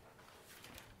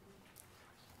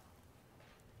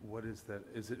 What is that?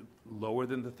 Is it lower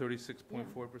than the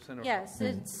 36.4%? Yes,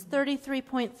 it's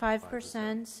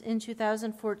 33.5% in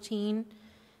 2014,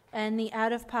 and the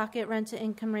out-of-pocket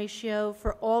rent-to-income ratio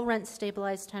for all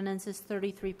rent-stabilized tenants is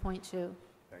 33.2.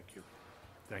 Thank you.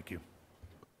 Thank you.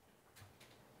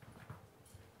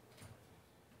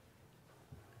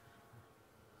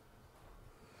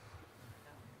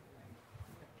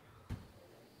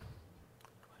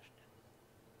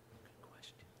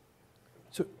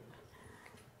 So,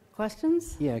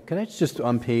 Questions? yeah, can I just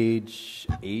on page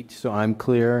 8, so I'm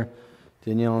clear,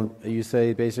 Danielle, you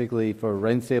say basically for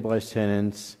rent stabilized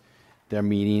tenants, their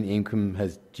median income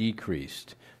has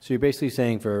decreased. So you're basically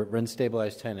saying for rent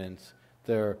stabilized tenants,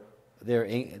 the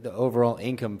overall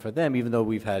income for them, even though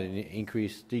we've had an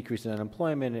decrease in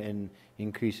unemployment and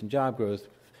increase in job growth,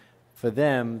 for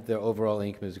them, their overall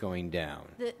income is going down.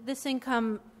 This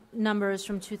income number is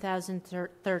from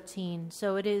 2013,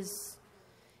 so it is,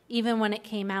 even when it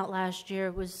came out last year,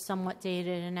 it was somewhat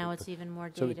dated, and now it's even more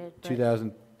dated. So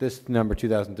this number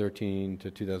 2013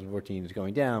 to 2014 is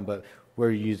going down, but we're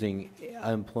using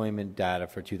employment data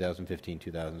for 2015,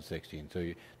 2016. So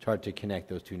it's hard to connect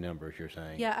those two numbers, you're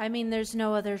saying? Yeah, I mean, there's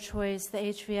no other choice. The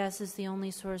HVS is the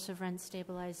only source of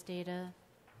rent-stabilized data.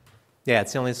 Yeah,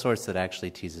 it's the only source that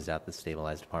actually teases out the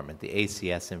stabilized apartment. The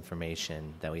ACS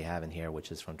information that we have in here,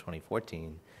 which is from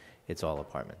 2014, it's all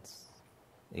apartments.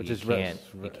 Which you is can't.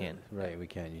 Right, we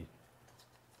can't.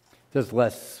 There's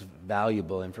less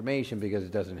valuable information because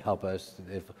it doesn't help us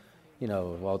if,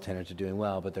 if all tenants are doing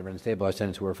well, but the rent-stabilized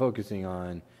tenants who we're focusing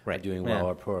on are doing well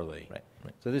or poorly. Right.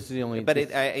 So this is the only. But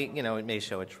it may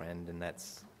show a trend, and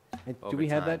that's. Do we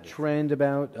have that trend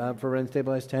about for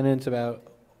rent-stabilized tenants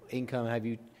about income?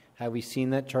 Have we seen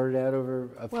that charted out over a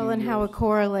few years? Well, and how it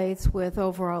correlates with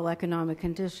overall economic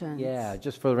conditions. Yeah,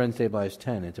 just for the rent-stabilized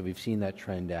tenants, we've seen that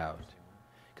trend out.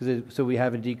 So we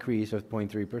have a decrease of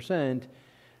 0.3%.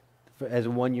 As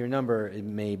a one-year number, it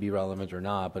may be relevant or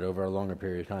not, but over a longer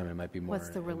period of time, it might be more. What's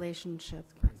the relationship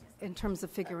in terms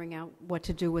of figuring out what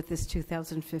to do with this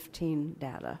 2015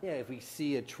 data? Yeah, if we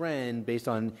see a trend based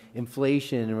on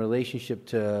inflation in relationship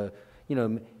to,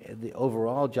 the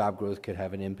overall job growth could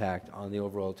have an impact on the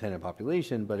overall tenant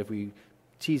population, but if we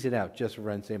tease it out just for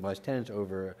rent-stabilized tenants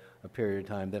over a period of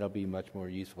time, that'll be much more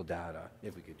useful data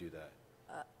if we could do that.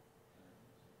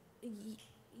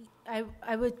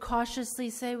 I would cautiously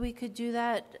say we could do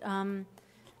that.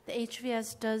 The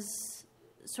HVS does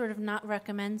sort of not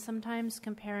recommend sometimes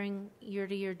comparing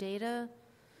year-to-year data.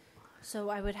 So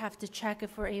I would have to check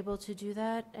if we're able to do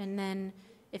that. And then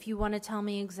if you want to tell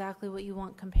me exactly what you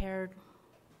want compared,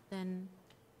 then...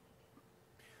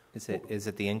 Is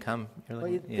it the income you're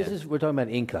looking at? We're talking about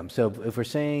income. So if we're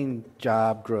saying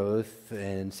job growth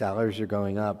and salaries are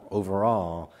going up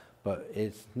overall, but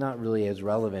it's not really as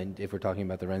relevant if we're talking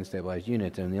about the rent-stabilized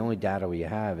units. And the only data we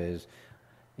have is,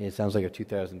 it sounds like a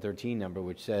 2013 number,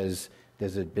 which says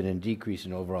there's been a decrease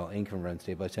in overall income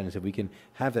rent-stabilized tenants. If we can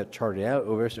have that charted out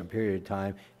over a certain period of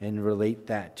time and relate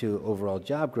that to overall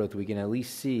job growth, we can at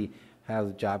least see how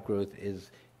the job growth is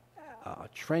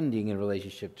trending in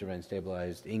relationship to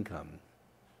rent-stabilized income.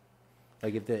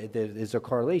 Like if there's a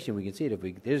correlation, we can see it. If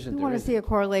there isn't, we want to see a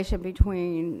correlation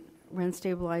between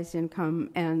rent-stabilized income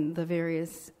and the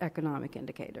various economic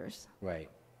indicators. Right.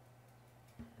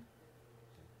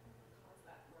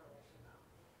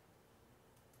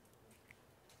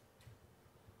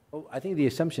 Well, I think the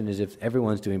assumption is if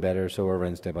everyone's doing better, so are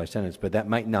rent-stabilized tenants, but that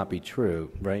might not be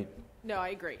true, right? No, I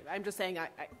agree. I'm just saying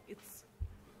it's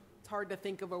hard to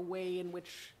think of a way in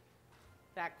which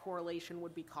that correlation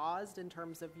would be caused in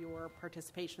terms of your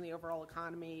participation in the overall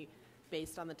economy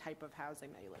based on the type of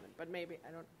housing that you live in. But maybe,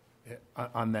 I don't...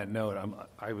 On that note,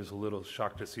 I was a little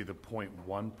shocked to see the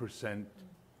 0.1%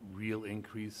 real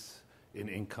increase in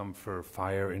income for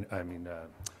for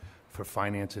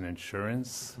finance and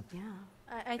insurance. Yeah.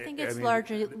 I think that's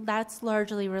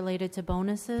largely related to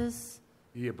bonuses.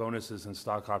 Yeah, bonuses and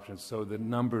stock options. So the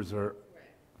numbers are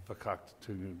fakaked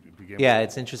to begin with. Yeah,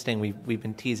 it's interesting. We've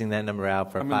been teasing that number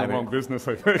out for I'm in the wrong business,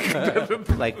 I think.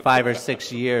 like 5 or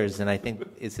 6 years, and I think,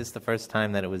 is this the first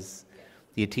time that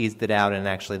you teased it out and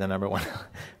actually the number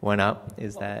went up?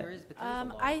 Is that?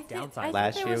 I think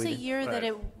Last there year was we a did? year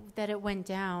that it went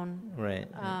down. Right.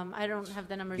 I don't have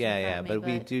the numbers. Yeah, in front of but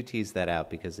me, we do tease that out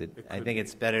because I think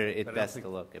it's better. It's But I don't best think to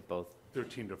look at both.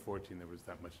 13 to 14, there was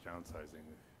that much downsizing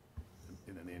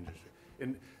in an industry.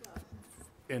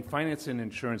 And finance and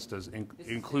insurance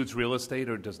includes real estate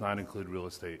or does not include real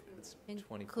estate?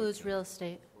 Includes real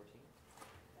estate.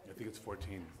 I think it's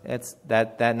 14.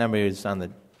 That number is on the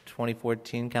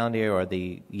 2014 calendar year or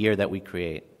the year that we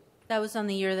create. That was on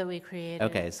the year that we created.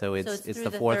 Okay, so it's through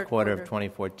the fourth quarter of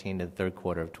 2014 to the third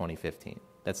quarter of 2015.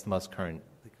 That's the most current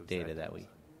data that we.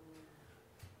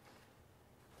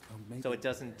 So it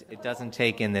doesn't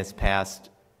take in this past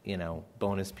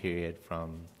bonus period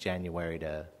from January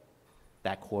to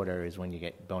that quarter is when you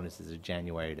get bonuses of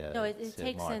January to No, it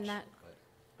takes March. in that.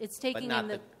 It's But taking not in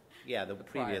the. the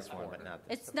previous one, but not.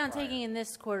 It's not taking in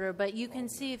this quarter, but you can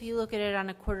see if you look at it on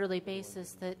a quarterly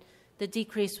basis that the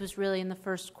decrease was really in the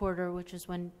first quarter, which is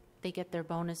when they get their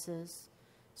bonuses.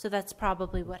 So that's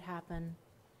probably what happened.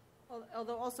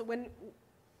 Although also,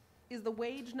 is the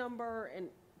wage number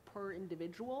per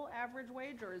individual average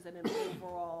wage, or is it an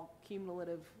overall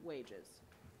cumulative wages?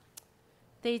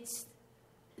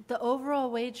 The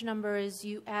overall wage number is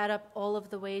you add up all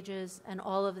of the wages and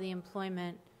all of the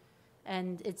employment,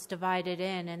 and it's divided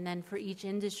in, and then for each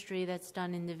industry, that's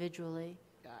done individually.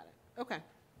 Got it. Okay.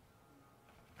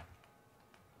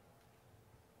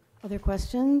 Other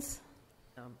questions?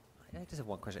 I just have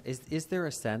one question. Is there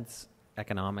a sense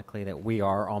economically that we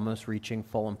are almost reaching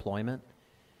full employment?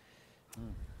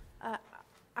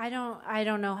 I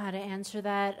don't know how to answer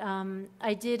that.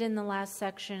 I did in the last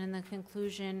section, in the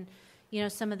conclusion,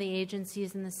 some of the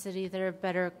agencies in the city that are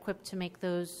better equipped to make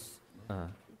those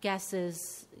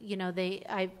guesses,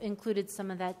 I included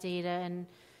some of that data, and,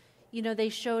 they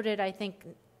showed it, I think,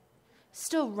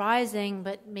 still rising,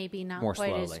 but maybe not More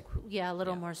quite slowly. a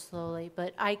little more slowly.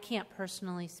 But I can't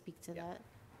personally speak to that.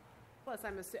 Plus,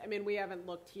 we haven't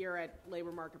looked here at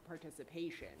labor market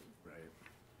participation, Right.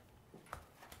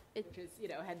 which is,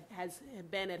 has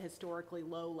been at historically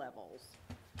low levels.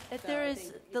 If So there I is,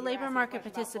 think if the you're labor asking a market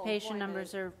question about full participation employment-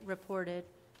 numbers are reported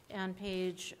on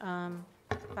page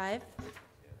 5.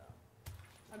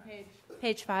 On page,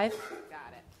 Page 5.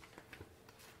 got it.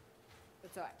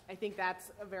 So I think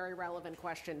that's a very relevant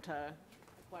question a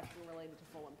question related to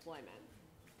full employment,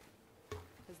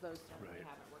 because those certainly Right.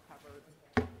 haven't recovered.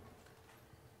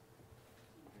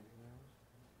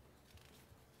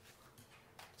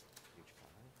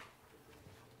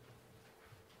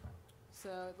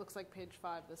 So it looks like page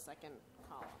 5, the second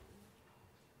column.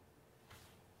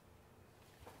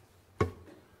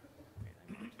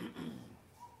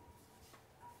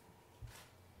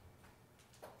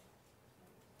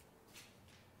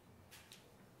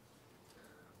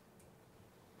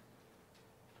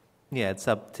 Yeah, it's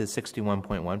up to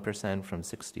 61.1% from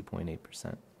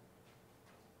 60.8%.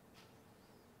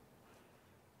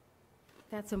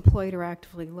 That's employed or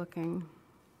actively looking.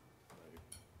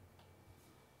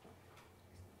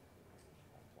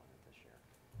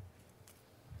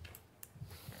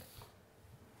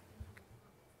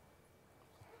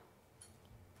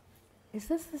 Is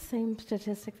this the same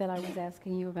statistic that I was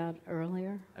asking you about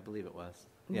earlier? I believe it was.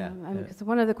 Yeah. Because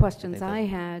one of the questions think I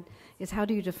had is how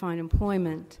do you define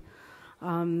employment?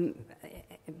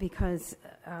 Because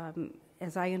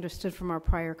as I understood from our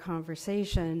prior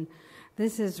conversation,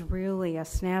 this is really a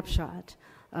snapshot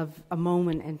of a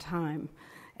moment in time,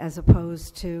 as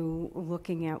opposed to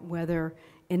looking at whether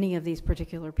any of these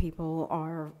particular people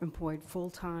are employed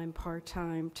full-time,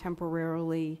 part-time,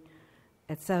 temporarily,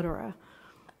 et cetera.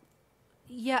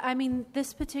 Yeah,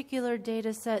 this particular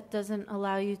data set doesn't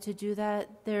allow you to do that.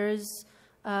 There's,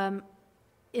 in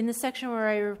the section where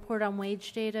I report on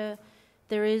wage data,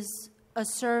 there is a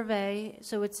survey,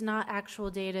 so it's not actual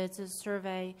data, it's a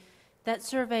survey. That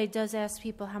survey does ask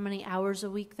people how many hours a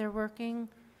week they're working.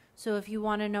 So if you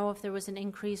want to know if there was an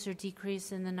increase or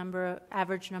decrease in the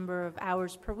average number of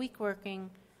hours per week working,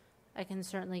 I can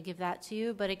certainly give that to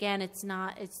you. But again, it's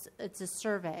a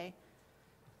survey.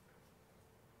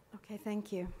 Okay,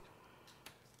 thank you.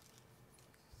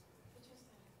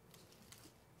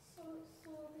 So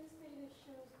this data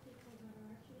shows people that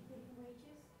are actually getting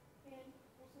wages and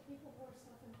also people who are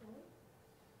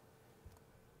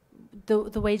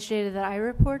self-employed? The wage data that I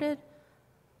reported,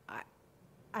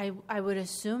 I would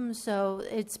assume so.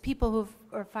 It's people who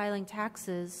are filing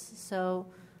taxes, so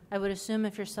I would assume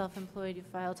if you're self-employed, you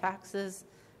file taxes,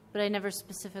 but I never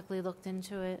specifically looked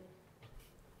into it.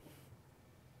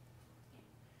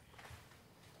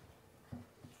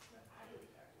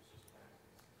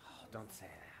 Don't say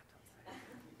that.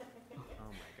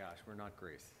 Oh my gosh, we're not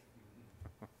Greece.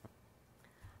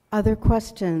 Other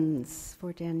questions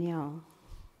for Danielle?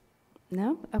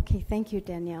 No? Okay, thank you,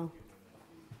 Danielle.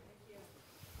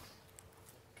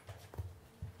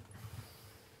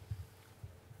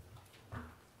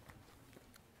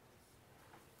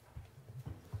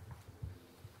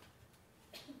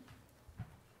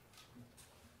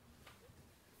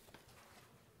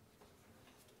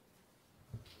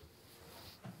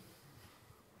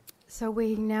 So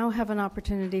we now have an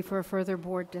opportunity for a further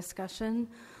board discussion.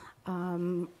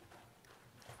 Are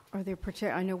there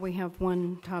I know we have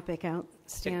one topic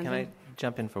outstanding. Can I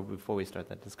jump in before we start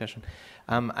that discussion?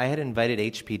 I had invited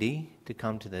HPD to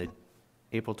come to the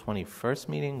April 21st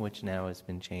meeting, which now has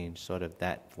been changed, sort of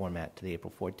that format, to the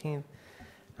April 14th.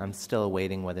 I'm still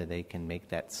awaiting whether they can make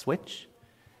that switch.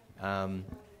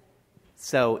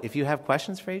 So if you have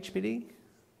questions for HPD,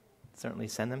 certainly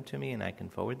send them to me and I can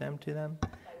forward them to them.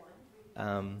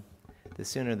 The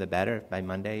sooner the better. By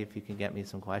Monday, if you can get me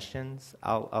some questions,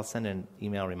 I'll send an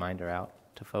email reminder out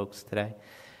to folks today.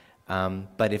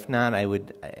 But if not, I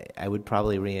would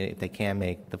probably, if they can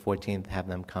make the 14th, have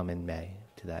them come in May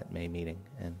to that May meeting.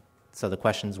 And so the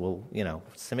questions will,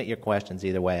 submit your questions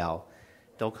either way.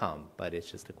 They'll come, but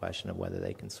it's just a question of whether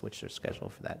they can switch their schedule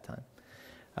for that time.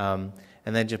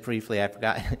 And then just briefly, I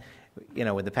forgot,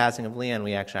 with the passing of Leon,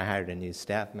 we actually hired a new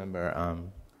staff member,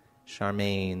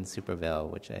 Charmaine Superville,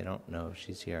 which I don't know if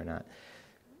she's here or not.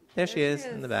 There she is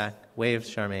in the back. Wave,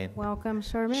 Charmaine. Welcome,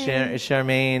 Charmaine.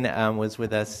 Charmaine was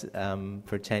with us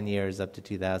for 10 years up to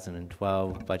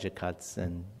 2012, budget cuts,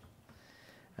 and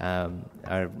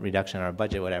our reduction in our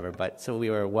budget, whatever. But so we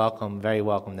were very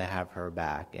welcome to have her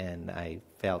back, and I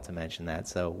failed to mention that.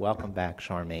 So welcome back,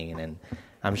 Charmaine, and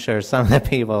I'm sure some of the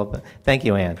people. Thank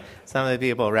you, Ann. Some of the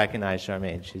people recognize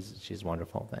Charmaine. She's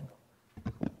wonderful. Thanks.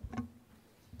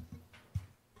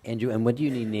 Andrew, and what do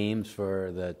you need names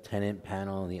for the tenant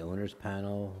panel and the owners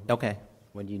panel? Okay.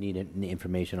 When do you need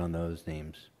information on those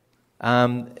names?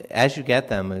 As you get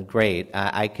them, great.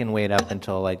 I can wait up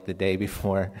until like the day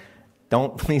before.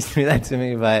 Don't please do that to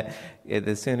me, but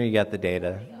the sooner you get the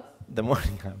data, the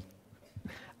morning comes.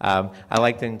 I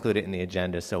like to include it in the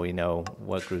agenda so we know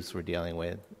what groups we're dealing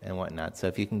with and whatnot. So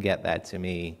if you can get that to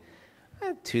me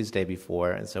Tuesday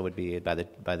before, and so it would be by the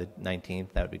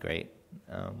 19th, that would be great.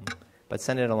 But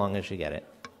send it along as you get it.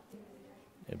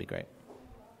 It would be great.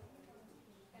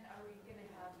 And are we going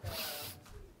to have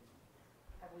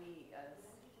are we going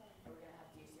to have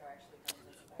DCR actually come to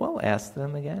this event? Well, ask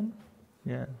them again.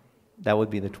 Yeah. That would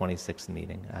be the 26th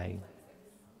meeting. I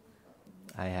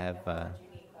have... Do you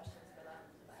need questions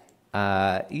for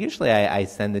them? Usually I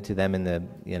send it to them in the,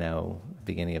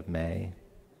 beginning of May.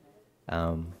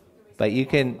 But you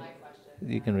can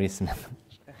resubmit.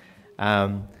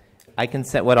 I can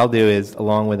set, what I'll do is,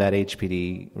 along with that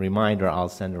HPD reminder, I'll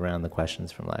send around the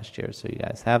questions from last year so you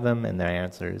guys have them and their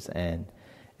answers, and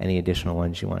any additional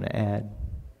ones you want to add,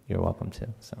 you're welcome to.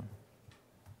 So.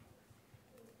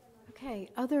 Okay,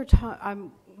 I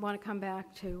want to come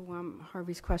back to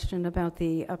Harvey's question about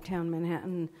the Uptown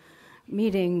Manhattan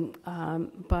meeting,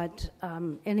 but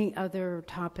any other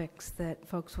topics that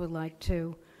folks would like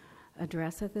to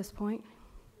address at this point?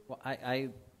 Well, I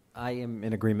am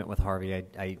in agreement with Harvey.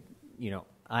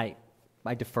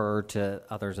 I defer to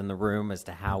others in the room as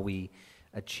to how we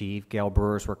achieve Gail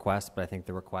Brewer's request, but I think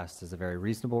the request is a very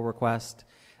reasonable request.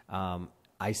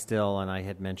 I still, and I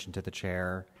had mentioned to the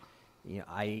chair,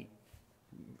 I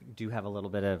do have a little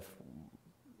bit of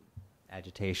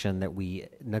agitation that we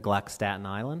neglect Staten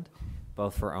Island,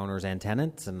 both for owners and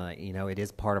tenants, and it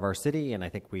is part of our city, and I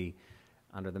think we,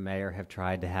 under the mayor, have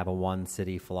tried to have a one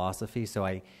city philosophy, so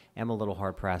I am a little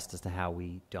hard pressed as to how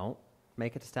we don't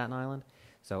make it to Staten Island.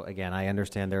 So again, I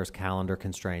understand there's calendar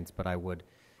constraints, but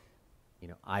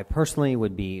I personally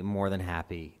would be more than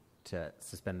happy to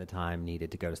suspend the time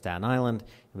needed to go to Staten Island.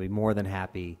 I'd be more than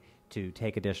happy to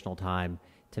take additional time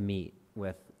to meet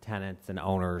with tenants and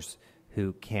owners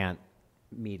who can't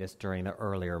meet us during the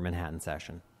earlier Manhattan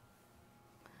session.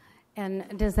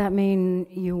 And does that mean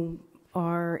you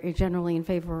are generally in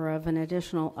favor of an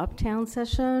additional uptown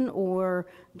session or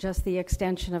just the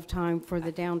extension of time for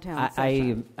the downtown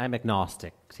session? I'm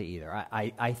agnostic to either.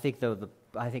 I think, though,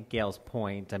 I think Gail's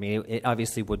point, it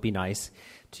obviously would be nice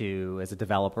to, as a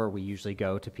developer, we usually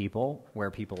go to people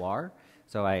where people are.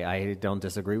 So I don't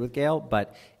disagree with Gail,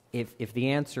 but if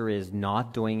the answer is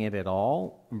not doing it at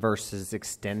all versus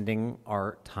extending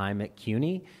our time at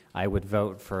CUNY, I would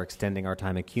vote for extending our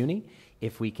time at CUNY.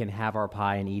 If we can have our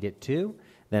pie and eat it too,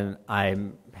 then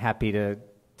I'm happy to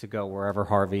go wherever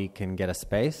Harvey can get a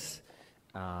space.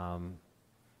 And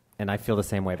I feel the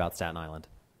same way about Staten Island.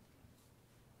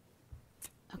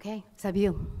 Okay,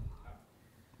 Sabu.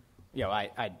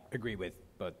 I agree with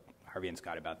both Harvey and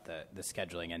Scott about the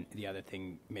scheduling. And the other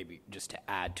thing, maybe just to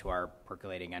add to our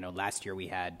percolating, I know last year we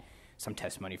had some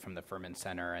testimony from the Furman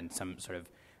Center and some sort of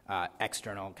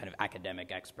external kind of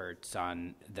academic experts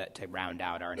on to round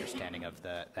out our understanding of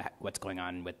what's going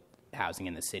on with housing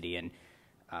in the city. And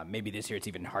maybe this year it's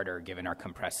even harder given our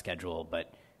compressed schedule,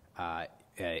 but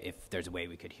if there's a way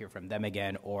we could hear from them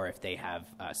again, or if they have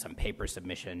some paper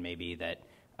submission maybe that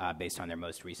based on their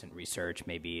most recent research,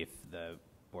 maybe if the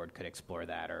board could explore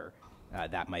that, or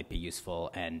that might be useful.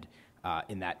 And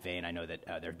in that vein, I know that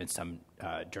there have been some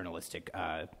journalistic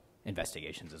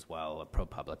investigations as well.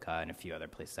 ProPublica and a few other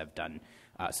places have done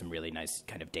some really nice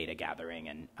kind of data gathering,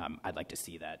 and I'd like to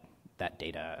see that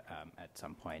data at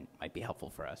some point. Might be helpful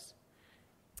for us.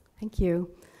 Thank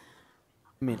you.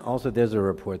 Also, there's a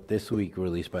report this week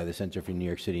released by the Center for New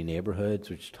York City Neighborhoods,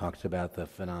 which talks about the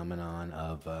phenomenon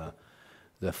of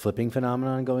the flipping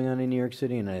phenomenon going on in New York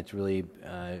City, and it's really,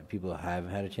 people have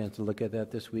had a chance to look at that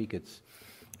this week.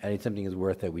 I think something is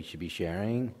worth that we should be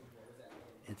sharing.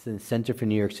 It's the Center for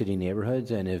New York City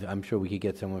Neighborhoods, and I'm sure we could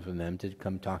get someone from them to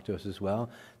come talk to us as well.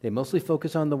 They mostly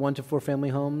focus on the 1 to 4 family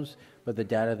homes, but the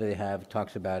data they have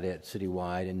talks about it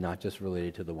citywide and not just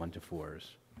related to the 1 to 4s.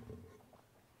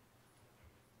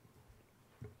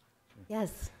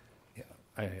 Yes. Yeah,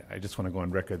 I just want to go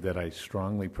on record that I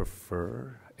strongly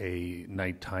prefer a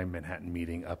nighttime Manhattan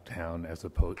meeting uptown as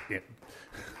opposed.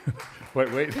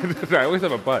 Wait, I always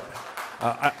have a but.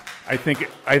 I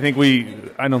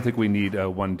don't think we need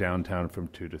one downtown from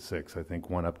 2 to 6. I think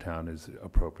one uptown is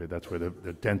appropriate. That's where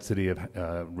the density of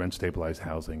rent-stabilized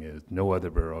housing is. No other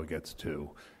borough gets 2.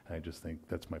 I just think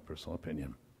that's my personal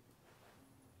opinion.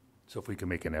 So if we can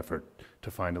make an effort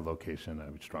to find a location, I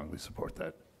would strongly support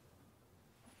that.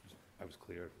 I was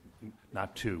clear.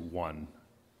 Not 2, 1.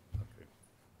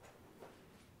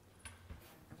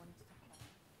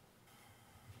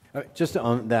 Just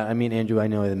on that, I mean, Andrew, I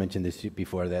know I mentioned this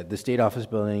before, that the state office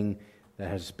building that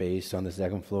has space on the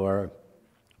second floor,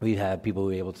 we have people who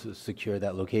are able to secure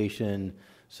that location.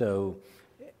 So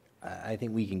I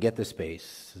think we can get the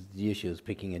space. The issue is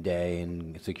picking a day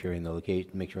and securing the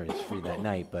location, make sure it's free that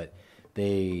night. But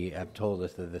they have told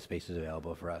us that the space is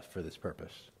available for us for this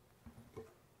purpose. Should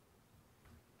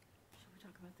we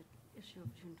talk about the issue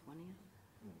of June 20th?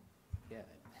 Yeah.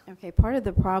 Okay, part of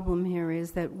the problem here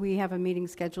is that we have a meeting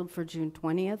scheduled for June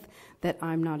 20th that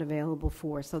I'm not available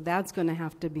for, so that's going to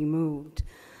have to be moved.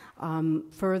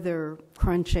 Further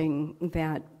crunching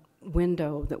that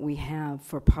window that we have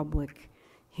for public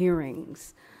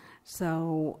hearings.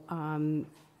 So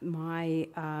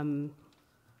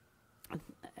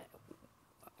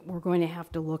we're going to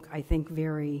have to look, I think,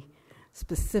 very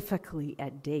specifically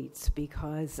at dates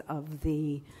because of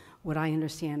what I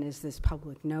understand is this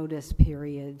public notice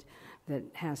period that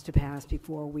has to pass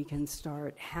before we can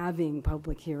start having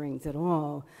public hearings at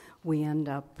all. We end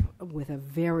up with a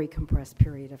very compressed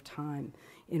period of time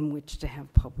in which to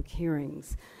have public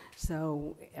hearings.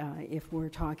 So if we're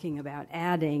talking about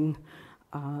adding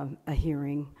a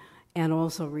hearing and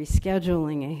also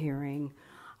rescheduling a hearing,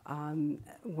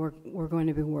 we're going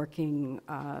to be working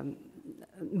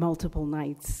multiple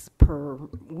nights per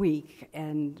week,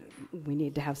 and we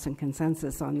need to have some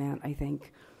consensus on that, I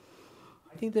think.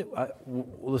 I think that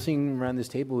listening around this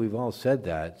table, we've all said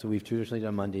that. So we've traditionally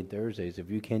done Monday and Thursdays.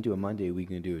 If you can't do a Monday, we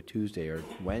can do a Tuesday or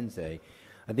Wednesday.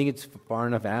 I think it's far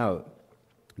enough out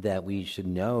that we should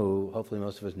know, hopefully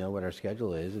most of us know what our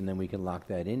schedule is, and then we can lock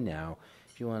that in now.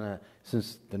 If you want to,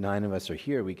 since the 9 of us are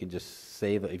here, we can just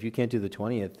save, if you can't do the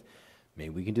 20th, maybe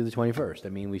we can do the 21st. I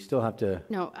mean, we still have to...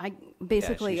 No,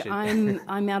 Yeah,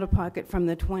 I'm out of pocket from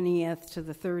the 20th to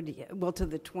the 30th, well, to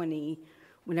the 20,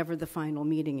 whenever the final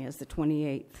meeting is, the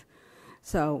 28th.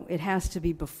 So it has to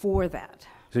be before that.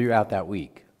 So you're out that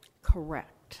week?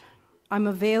 Correct. I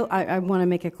want to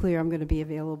make it clear I'm going to be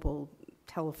available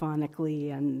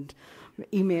telephonically and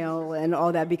email and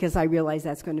all that because I realize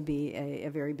that's going to be a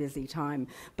very busy time.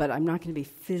 But I'm not going to be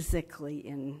physically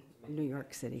in New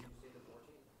York City.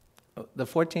 The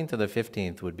 14th or the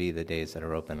 15th would be the days that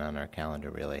are open on our calendar,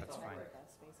 really.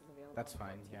 That's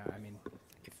fine, yeah, I mean,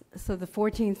 So the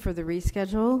 14th for the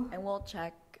reschedule? And we'll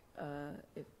check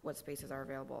what spaces are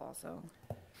available also.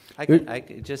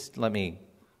 Just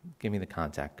give me the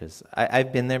contact, because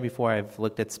I've been there before. I've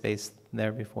looked at space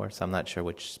there before, so I'm not sure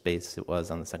which space it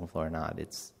was on the second floor or not.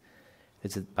 Is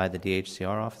it by the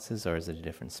DHCR offices, or is it a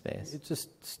different space? It's a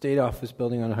state office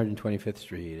building on 125th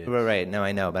Street. Right, no,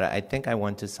 I know, but I think I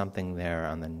went to something there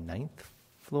on the 9th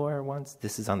floor once.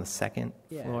 This is on the second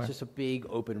floor. It's just a big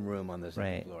open room on the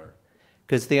second floor.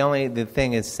 Because the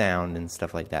thing is sound and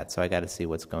stuff like that, so I got to see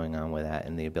what's going on with that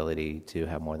and the ability to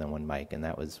have more than one mic, and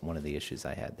that was one of the issues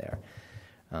I had there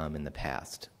in the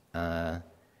past.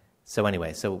 So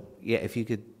anyway, if you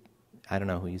could, I don't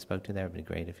know who you spoke to there, it would be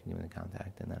great if you give me the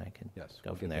contact, and then I could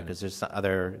go from there, because there's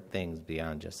other things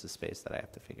beyond just the space that I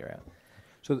have to figure out.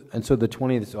 So the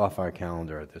 20th is off our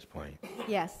calendar at this point.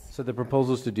 Yes. So the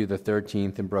proposal is to do the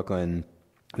 13th in Brooklyn.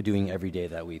 We're doing every day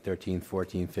that week, 13th,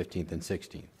 14th, 15th, and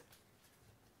 16th.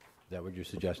 Is that what you're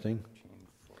suggesting?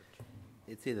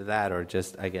 It's either that or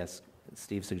just, I guess,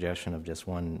 Steve's suggestion of just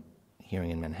one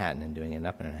hearing in Manhattan and doing it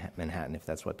up in Manhattan if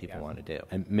that's what people want to do.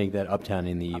 And make that uptown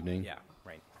in the evening? yeah,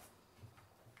 right.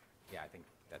 Yeah, I think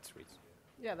that's reasonable.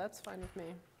 Yeah, that's fine with me.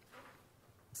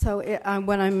 So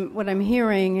what I'm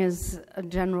hearing is a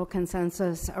general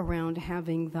consensus around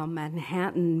having the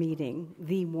Manhattan meeting,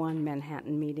 the one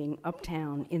Manhattan meeting,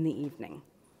 uptown in the evening.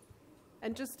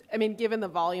 And just, I mean, given the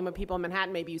volume of people in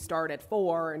Manhattan, maybe you start at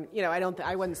 4, and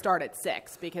I wouldn't start at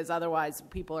 6 because otherwise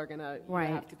people are gonna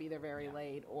have to be there very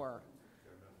late or.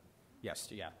 Yes,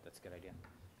 yeah, that's a good idea.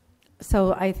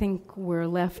 So I think we're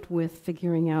left with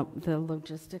figuring out the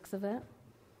logistics of that.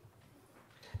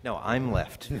 No, I'm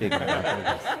left figuring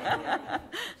out.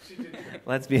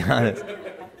 Let's be honest. The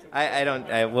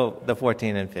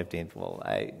 14th and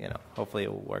 15th hopefully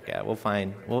it will work out.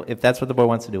 If that's what the board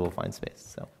wants to do, we'll find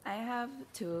space, so. I have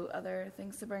 2 other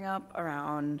things to bring up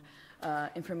around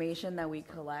information that we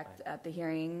collect at the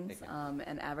hearings,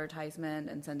 and advertisement,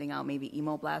 and sending out maybe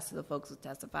email blasts to the folks who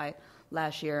testified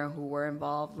last year, who were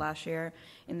involved last year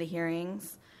in the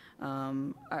hearings.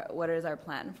 What is our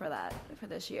plan for that for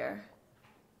this year?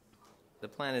 The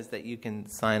plan is that you can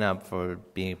sign up for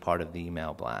being part of the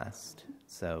email blast.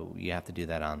 So you have to do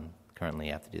that currently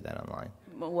you have to do that online.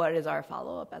 What is our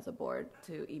follow-up as a board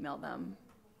to email them?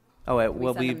 Oh, We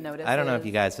well, send them I don't know if notices?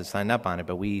 you guys have signed up on it,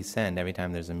 but we send, every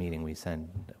time there's a meeting, we send,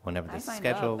 whenever I there's a signed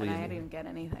schedule. up, and I didn't get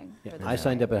anything. Yeah, for this I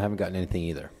signed year. up and haven't gotten anything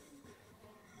either.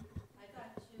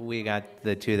 We got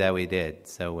the 2 that we did,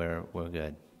 so we're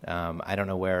good. I don't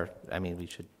know where, we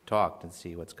should talk to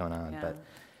see what's going on, Yeah. but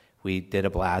we did a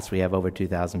blast. We have over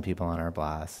 2,000 people on our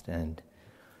blast, and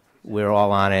we're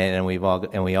all on it, and we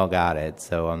all got it,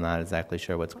 so I'm not exactly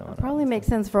sure what's going on. It probably makes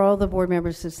sense for all the board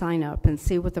members to sign up and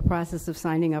see what the process of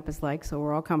signing up is like, so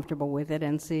we're all comfortable with it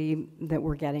and see that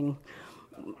we're getting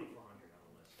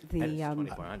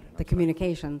the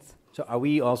communications. So are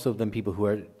we also then people who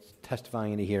are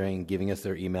testifying in a hearing, giving us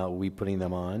their email, are we putting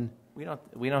them on?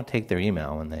 We don't take their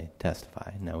email when they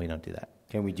testify. No, we don't do that.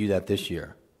 Can we do that this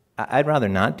year? I'd rather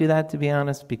not do that, to be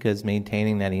honest, because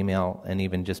maintaining that email and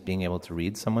even just being able to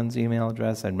read someone's email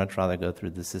address, I'd much rather go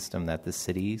through the system that the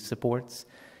city supports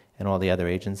and all the other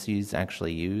agencies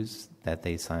actually use, that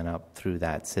they sign up through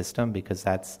that system, because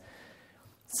that's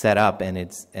set up and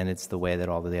it's the way that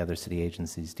all of the other city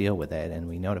agencies deal with it, and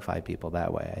we notify people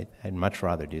that way. I'd much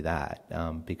rather do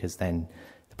that, because then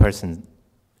the person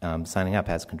signing up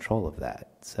has control of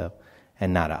that,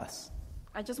 and not us.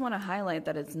 I just want to highlight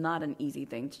that it's not an easy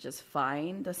thing to just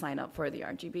find to sign up for the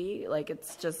RGB. Like,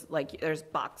 it's just like there's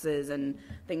boxes and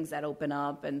things that open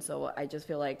up, and so I just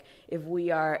feel like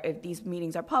if these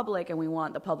meetings are public and we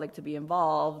want the public to be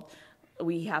involved,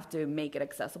 we have to make it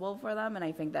accessible for them. And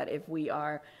I think that if we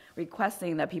are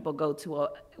requesting that people go to a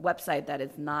website that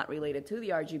is not related to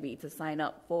the RGB to sign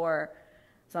up for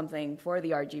something for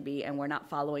the RGB, and we're not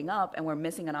following up, and we're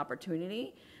missing an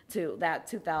opportunity to that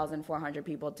 2,400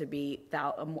 people to be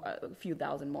a few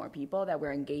thousand more people that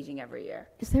we're engaging every year.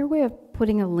 Is there a way of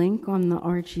putting a link on the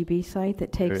RGB site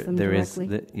that takes them directly?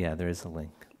 There is a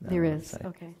link. There is,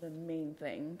 okay. The main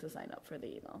thing to sign up for the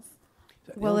emails.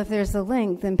 Well, if there's a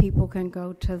link, then people can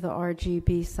go to the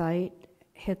RGB site,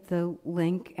 hit the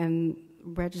link, and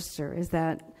register. Is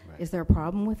there a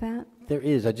problem with that? There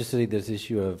is. I just say this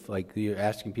issue of, like, you're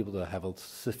asking people to have a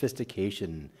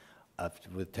sophistication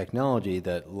with technology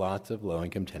that lots of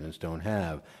low-income tenants don't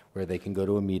have, where they can go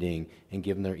to a meeting and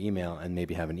give them their email and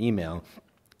maybe have an email.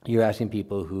 You're asking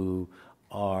people who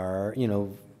are,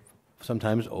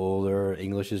 sometimes older,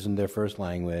 English isn't their first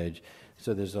language,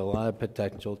 so there's a lot of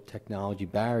potential technology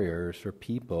barriers for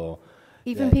people.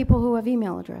 Even people who have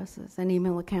email addresses and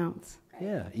email accounts.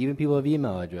 Yeah, even people have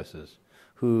email addresses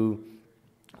who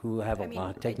have a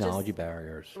lot of technology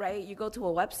barriers. Right, you go to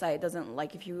a website, doesn't,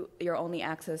 like, if your only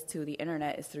access to the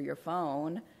internet is through your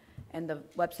phone, and the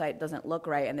website doesn't look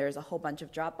right, and there's a whole bunch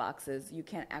of drop boxes, you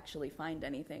can't actually find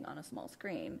anything on a small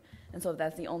screen. And so if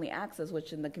that's the only access,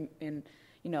 which in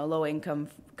low-income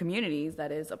communities,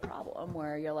 that is a problem,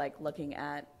 where you're, like, looking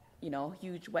at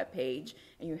huge web page,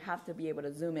 and you have to be able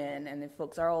to zoom in, and if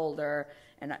folks are older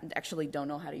and actually don't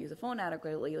know how to use a phone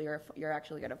adequately, you're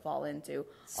actually going to fall into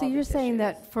So all you're these saying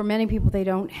issues. that for many people, they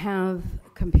don't have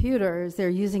computers, they're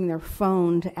using their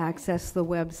phone to access the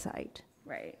website.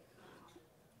 Right.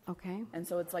 Okay. And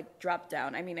so it's like drop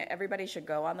down. I mean, everybody should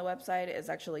go on the website. It's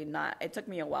actually not, it took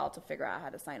me a while to figure out how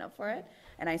to sign up for it.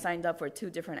 And I signed up for 2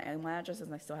 different email addresses,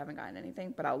 and I still haven't gotten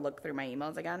anything, but I'll look through my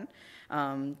emails again,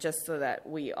 just so that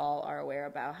we all are aware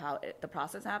about how the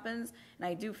process happens. And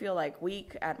I do feel like we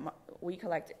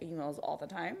collect emails all the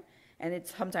time, and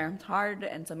it's sometimes hard,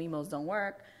 and some emails don't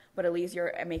work, but at least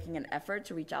you're making an effort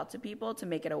to reach out to people to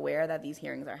make it aware that these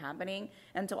hearings are happening,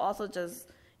 and to also just,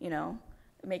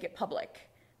 make it public.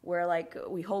 Where, like,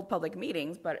 we hold public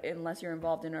meetings, but unless you're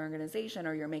involved in an organization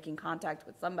or you're making contact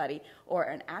with somebody or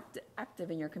an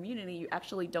active in your community, you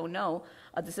actually don't know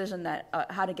a decision that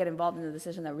how to get involved in a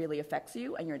decision that really affects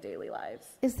you and your daily lives.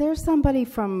 Is there somebody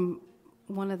from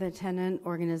one of the tenant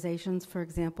organizations, for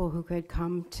example, who could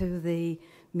come to the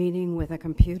meeting with a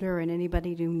computer, and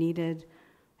anybody who needed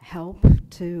help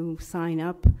to sign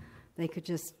up, they could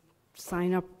just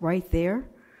sign up right there?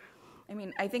 I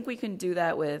mean, I think we can do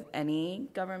that with any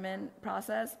government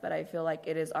process, but I feel like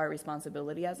it is our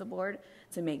responsibility as a board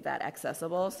to make that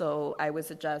accessible. So I would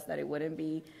suggest that it wouldn't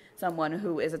be someone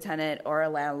who is a tenant or a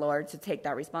landlord to take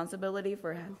that responsibility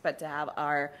but to have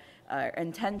our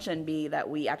intention be that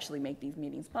we actually make these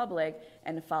meetings public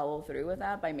and follow through with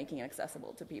that by making it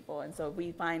accessible to people. And so if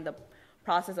we find the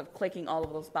process of clicking all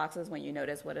of those boxes when you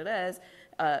notice what it is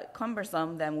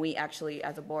cumbersome, then we actually,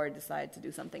 as a board, decide to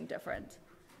do something different.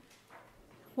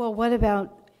 Well, what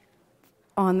about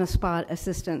on-the-spot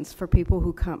assistance for people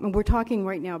who come? And we're talking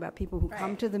right now about people who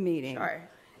come to the meeting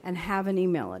and have an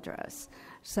email address.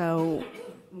 So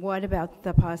what about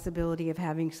the possibility of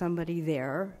having somebody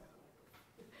there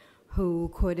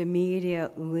who could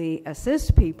immediately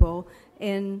assist people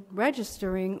in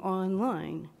registering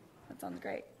online? That sounds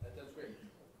great.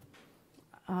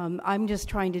 I'm just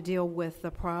trying to deal with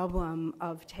the problem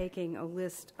of taking a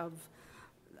list of,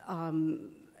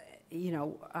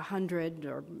 100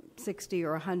 or 60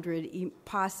 or 100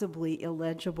 possibly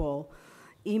illegible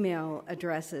email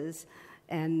addresses,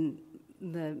 and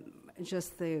the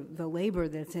labor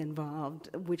that's involved,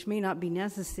 which may not be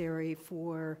necessary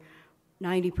for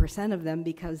 90% of them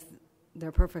because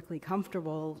they're perfectly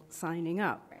comfortable signing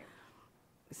up. Right.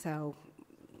 So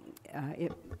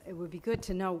it would be good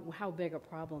to know how big a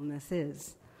problem this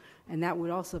is. And that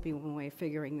would also be one way of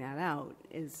figuring that out,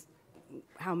 is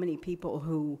how many people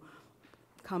who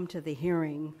come to the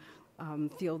hearing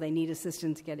feel they need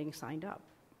assistance getting signed up.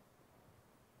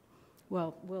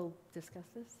 Well, we'll discuss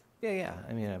this. Yeah.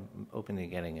 I mean, I'm open to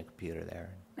getting a computer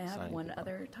there. I have one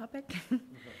other topic.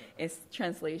 It's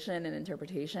translation and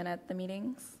interpretation at the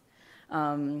meetings.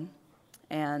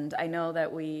 And I know that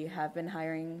we have been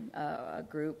hiring a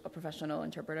group of professional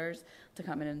interpreters to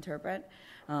come and interpret.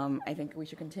 I think we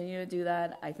should continue to do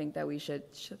that. I think that we should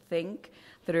think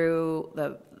through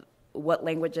what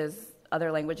other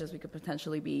languages we could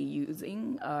potentially be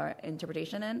using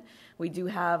interpretation in. We do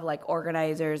have like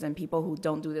organizers and people who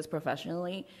don't do this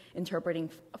professionally interpreting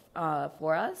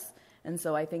for us. And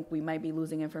so I think we might be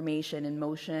losing information in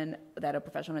motion that a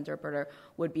professional interpreter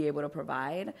would be able to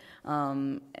provide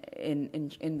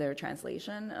in their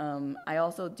translation. I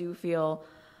also do feel,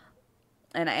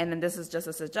 and this is just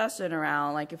a suggestion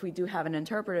around, like if we do have an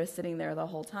interpreter sitting there the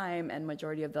whole time and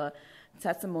majority of the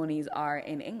testimonies are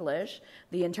in English,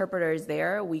 the interpreter is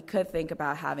there, we could think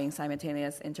about having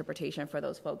simultaneous interpretation for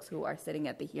those folks who are sitting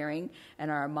at the hearing and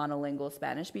are monolingual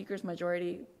Spanish speakers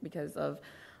majority because of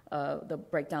the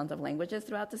breakdowns of languages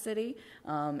throughout the city,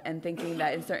 and thinking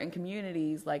that in certain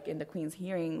communities, like in the Queen's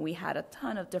hearing, we had a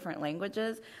ton of different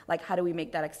languages. Like, how do we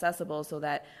make that accessible so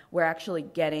that we're actually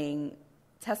getting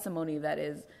testimony that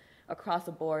is across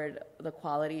the board, the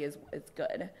quality is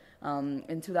good.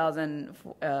 In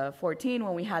 2014,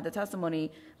 when we had the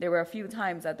testimony, there were a few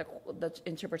times that the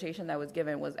interpretation that was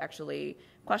given was actually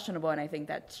questionable, and I think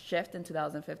that shift in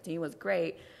 2015 was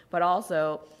great, but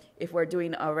also, if we're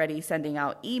sending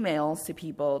out emails to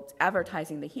people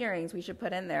advertising the hearings, we should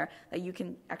put in there that you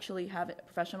can actually have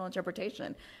professional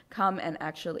interpretation come and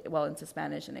actually, into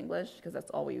Spanish and English, because that's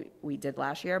all we did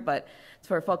last year, but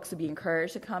for folks to be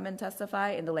encouraged to come and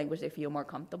testify in the language they feel more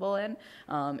comfortable in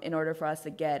order for us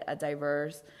to get a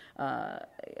diverse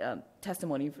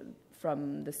testimony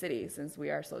from the city, since we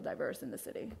are so diverse in the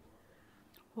city.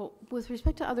 Well, with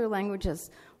respect to other languages,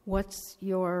 what's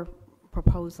your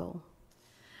proposal?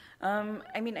 We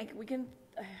can.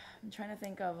 I'm trying to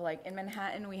think of, like, in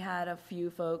Manhattan we had a few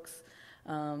folks,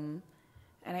 and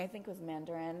I think it was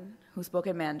Mandarin, who spoke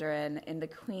in Mandarin. In the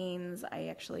Queens, I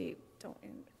actually don't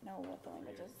know what the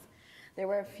language is. There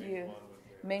were a few.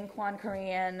 Minquan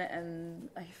Korean, and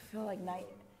I feel like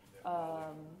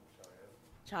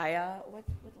Chaya. What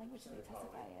language did they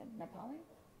testify in? Nepali?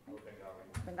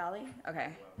 Bengali? Okay.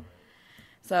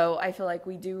 So I feel like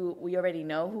we already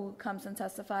know who comes and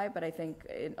testify, but I think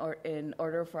in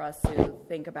order for us to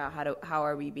think about how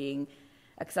are we being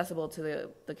accessible to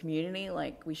the community,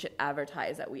 like, we should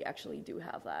advertise that we actually do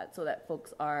have that, so that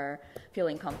folks are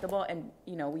feeling comfortable. And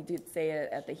we did say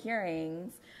it at the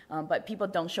hearings, but people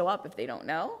don't show up if they don't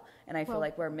know, and I feel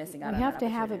like we're missing out on that opportunity.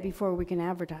 We have to have it before we can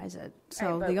advertise it.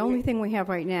 So the only thing we have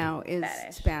right now is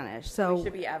Spanish. So we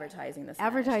should be advertising the Spanish.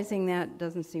 Advertising that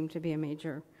doesn't seem to be a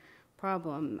major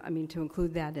problem. I mean, to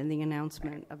include that in the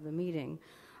announcement of the meeting.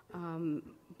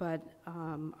 But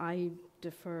I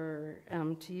defer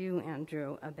to you,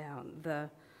 Andrew, about the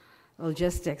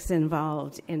logistics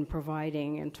involved in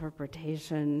providing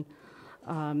interpretation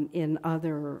in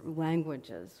other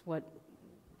languages. What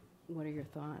are your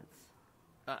thoughts?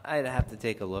 I'd have to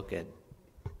take a look at,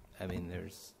 I'd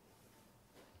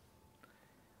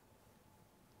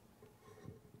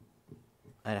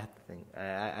have to think.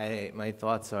 My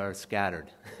thoughts are scattered.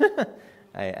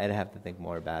 I'd have to think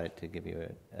more about it to give you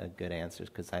a good answer,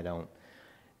 because I don't.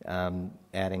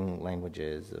 Adding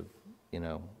languages of,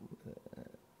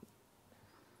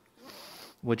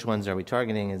 which ones are we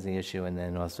targeting is the issue, and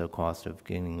then also cost of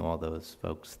getting all those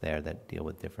folks there that deal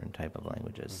with different type of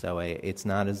languages. So it's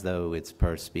not as though it's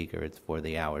per speaker; it's for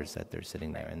the hours that they're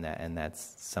sitting there, and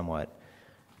that's somewhat.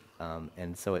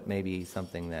 And so it may be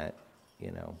something that,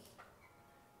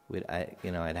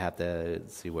 I'd have to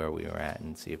see where we were at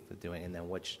and see if we're doing, and then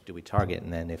which do we target,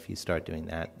 and then if you start doing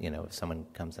that, if someone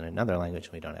comes in another language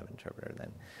and we don't have an interpreter,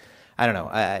 then I don't know.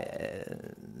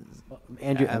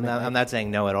 Andrew, I'm not saying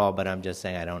no at all, but I'm just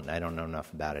saying I don't know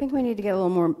enough about I it. think we need to get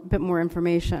a bit more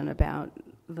information about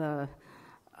the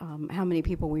how many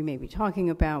people we may be talking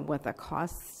about, what the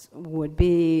costs would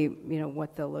be,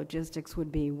 what the logistics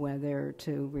would be, whether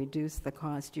to reduce the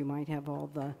cost. You might have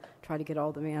try to get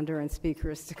all the Mandarin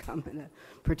speakers to come in a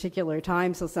particular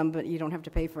time, so you don't have to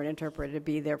pay for an interpreter to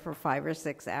be there for 5 or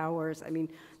 6 hours. I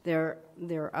mean, there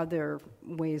are other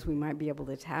ways we might be able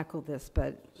to tackle this,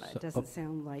 but it doesn't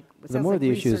sound like the more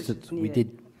the issue is that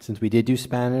since we did do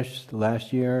Spanish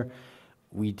last year.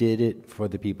 We did it for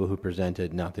the people who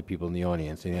presented, not the people in the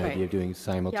audience. And the idea of doing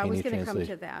simultaneous I was going to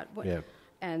translation. come to that.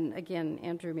 And again,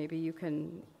 Andrew, maybe you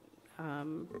can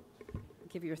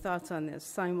give your thoughts on this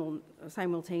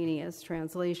simultaneous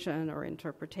translation or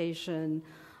interpretation.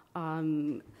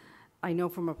 I know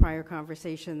from a prior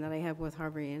conversation that I had with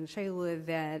Harvey and Shayla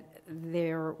that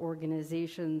their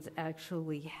organizations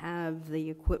actually have the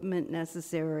equipment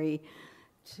necessary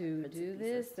to do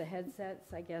this. The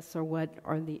headsets, I guess, are what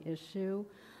are the issue.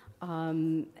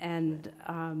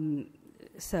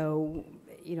 So,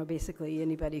 basically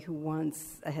anybody who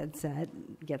wants a headset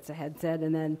gets a headset,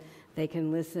 and then they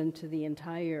can listen to the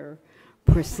entire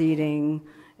proceeding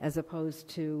as opposed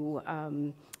to,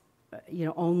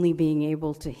 only being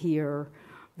able to hear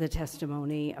the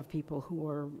testimony of people who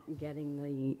are getting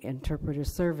the interpreter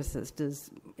services.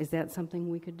 Is that something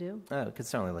we could do? We could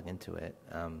certainly look into it.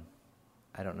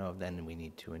 I don't know if then we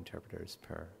need 2 interpreters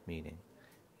per meeting.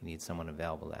 You need someone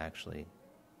available to actually,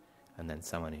 and then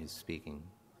someone who's speaking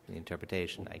the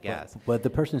interpretation, I guess. But the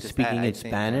person speaking in think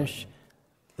Spanish,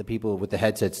 the people with the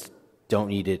headsets don't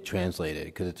need it translated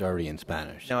because it's already in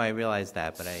Spanish. No, I realize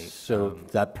that, but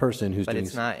that person who's but doing...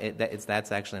 it's not,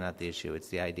 that's actually not the issue. It's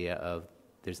the idea of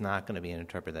there's not going to be an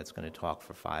interpreter that's going to talk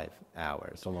for 5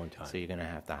 hours. It's a long time. So you're going to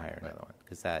have to hire another one,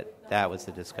 because that was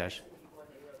the discussion.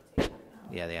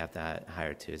 Yeah, they have to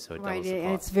hire 2, so it doubles the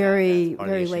cost. It's very, That's part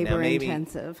of the very issue. Now, labor maybe-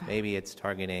 intensive. Maybe it's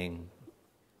targeting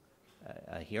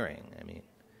a hearing. I mean,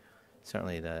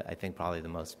 certainly I think probably the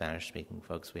most Spanish-speaking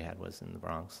folks we had was in the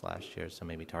Bronx last year, so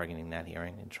maybe targeting that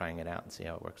hearing and trying it out and see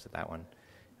how it works at that one,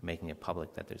 and making it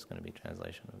public that there's going to be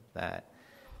translation of that.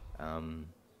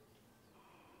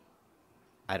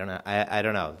 I don't know. I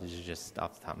don't know. This is just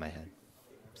off the top of my head.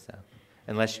 So,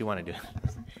 unless you want to do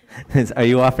it. Are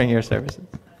you offering your services?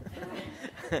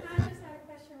 I just had a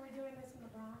question. We're doing this in the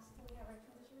Bronx. Do we have air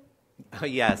conditioning? Oh,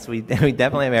 yes, we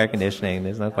definitely have air conditioning.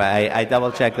 There's no question. I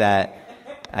double-checked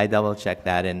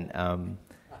that. And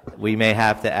we may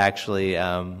have to actually,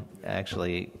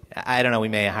 I don't know, we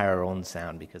may hire our own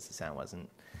sound because the sound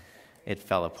it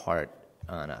fell apart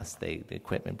on us. The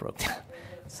equipment broke down.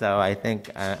 So I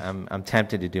think I'm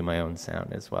tempted to do my own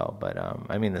sound as well. But,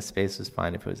 the space is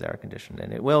fine if it was air-conditioned.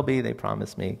 And it will be, they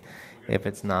promised me. If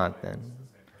it's not, then...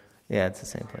 Yeah, it's the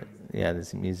same place. Yeah,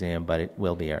 there's a museum, but it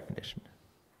will be air-conditioned.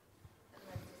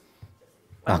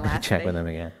 I'll check with them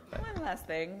again. One last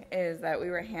thing is that we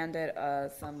were handed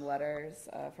some letters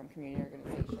from community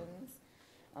organizations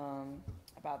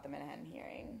about the Manhattan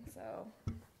hearing. So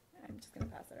I'm just going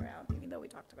to pass it around, even though we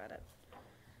talked about it.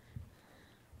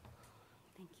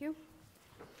 Thank you.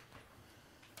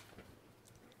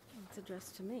 It's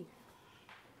addressed to me.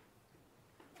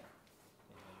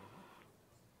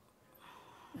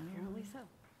 Apparently so.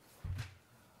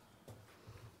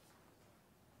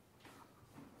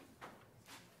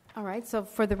 All right, so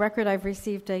for the record, I've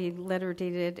received a letter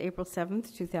dated April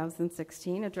 7th,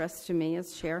 2016, addressed to me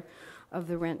as chair of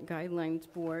the Rent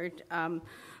Guidelines Board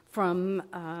from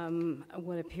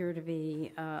what appear to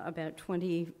be about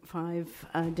 25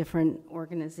 different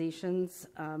organizations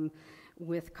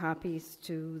with copies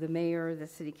to the mayor, the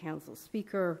city council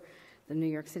speaker, the New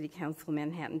York City Council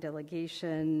Manhattan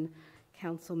delegation,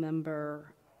 council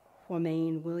member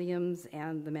Juamaine Williams,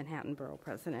 and the Manhattan Borough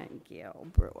President Gail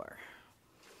Brewer.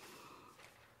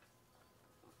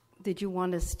 Did you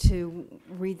want us to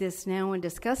read this now and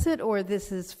discuss it, or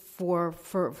this is for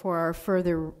our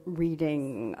further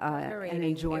reading and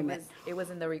enjoyment? It was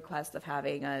in the request of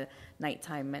having a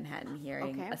nighttime Manhattan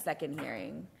hearing, a second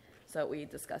hearing. So we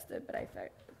discussed it, but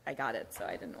I got it, so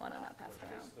I didn't want to not pass it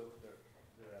around. So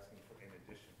they're asking for in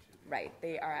addition to the... Right,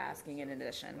 they are asking in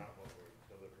addition. Not what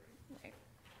we're delivering. Right.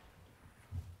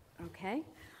 Okay.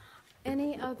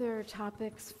 Any other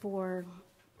topics for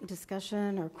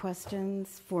discussion or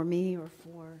questions for me or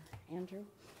for Andrew?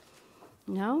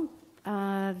 No?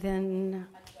 Then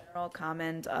General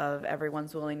comment of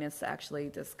everyone's willingness to actually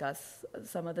discuss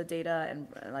some of the data and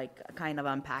like kind of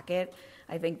unpack it.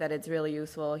 I think that it's really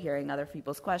useful hearing other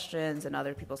people's questions and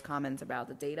other people's comments about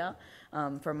the data,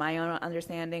 from my own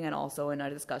understanding, and also in our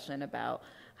discussion about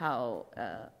how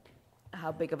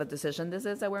big of a decision this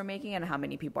is that we're making and how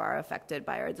many people are affected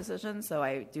by our decision. So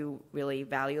I do really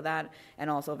value that, and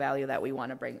also value that we want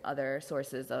to bring other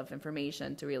sources of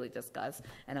information to really discuss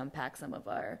and unpack some of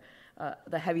our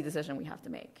the heavy decision we have to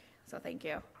make. So thank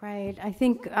you. right, I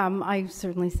think I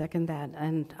certainly second that,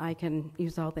 and I can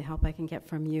use all the help I can get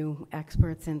from you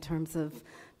experts in terms of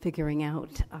figuring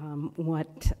out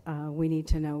what we need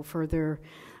to know further,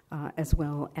 as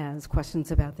well as questions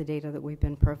about the data that we've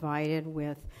been provided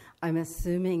with. I'm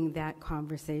assuming that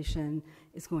conversation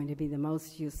is going to be the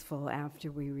most useful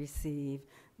after we receive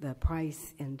the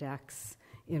price index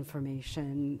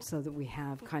information, so that we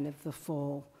have kind of the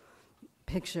full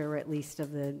picture, at least,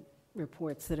 of the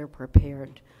reports that are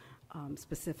prepared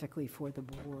specifically for the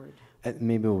board.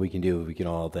 Maybe what we can do, we can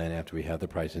all then, after we have the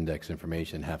price index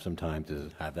information, have some time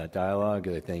to have that dialogue.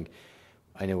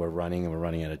 I know we're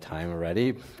running out of time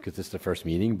already because it's the first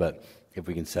meeting, but if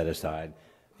we can set aside,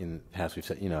 in the past we've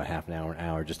set, a half an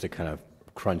hour, just to kind of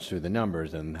crunch through the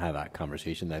numbers and have that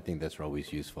conversation, I think that's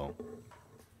always useful.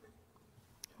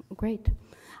 Great.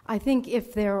 I think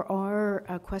if there are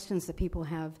questions that people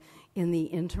have in the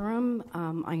interim,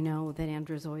 I know that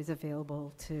Andrew's always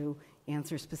available to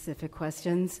answer specific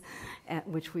questions,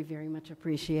 which we very much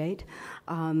appreciate.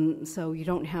 So you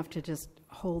don't have to just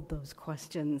hold those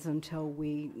questions until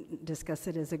we discuss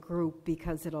it as a group,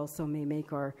 because it also may make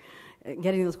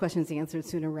getting those questions answered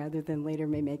sooner rather than later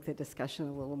may make the discussion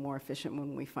a little more efficient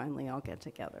when we finally all get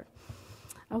together.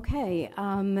 Okay,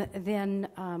 then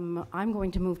I'm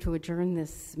going to move to adjourn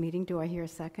this meeting. Do I hear a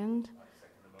second?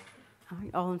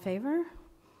 All in favor?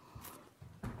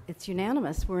 It's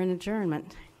unanimous. We're in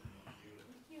adjournment.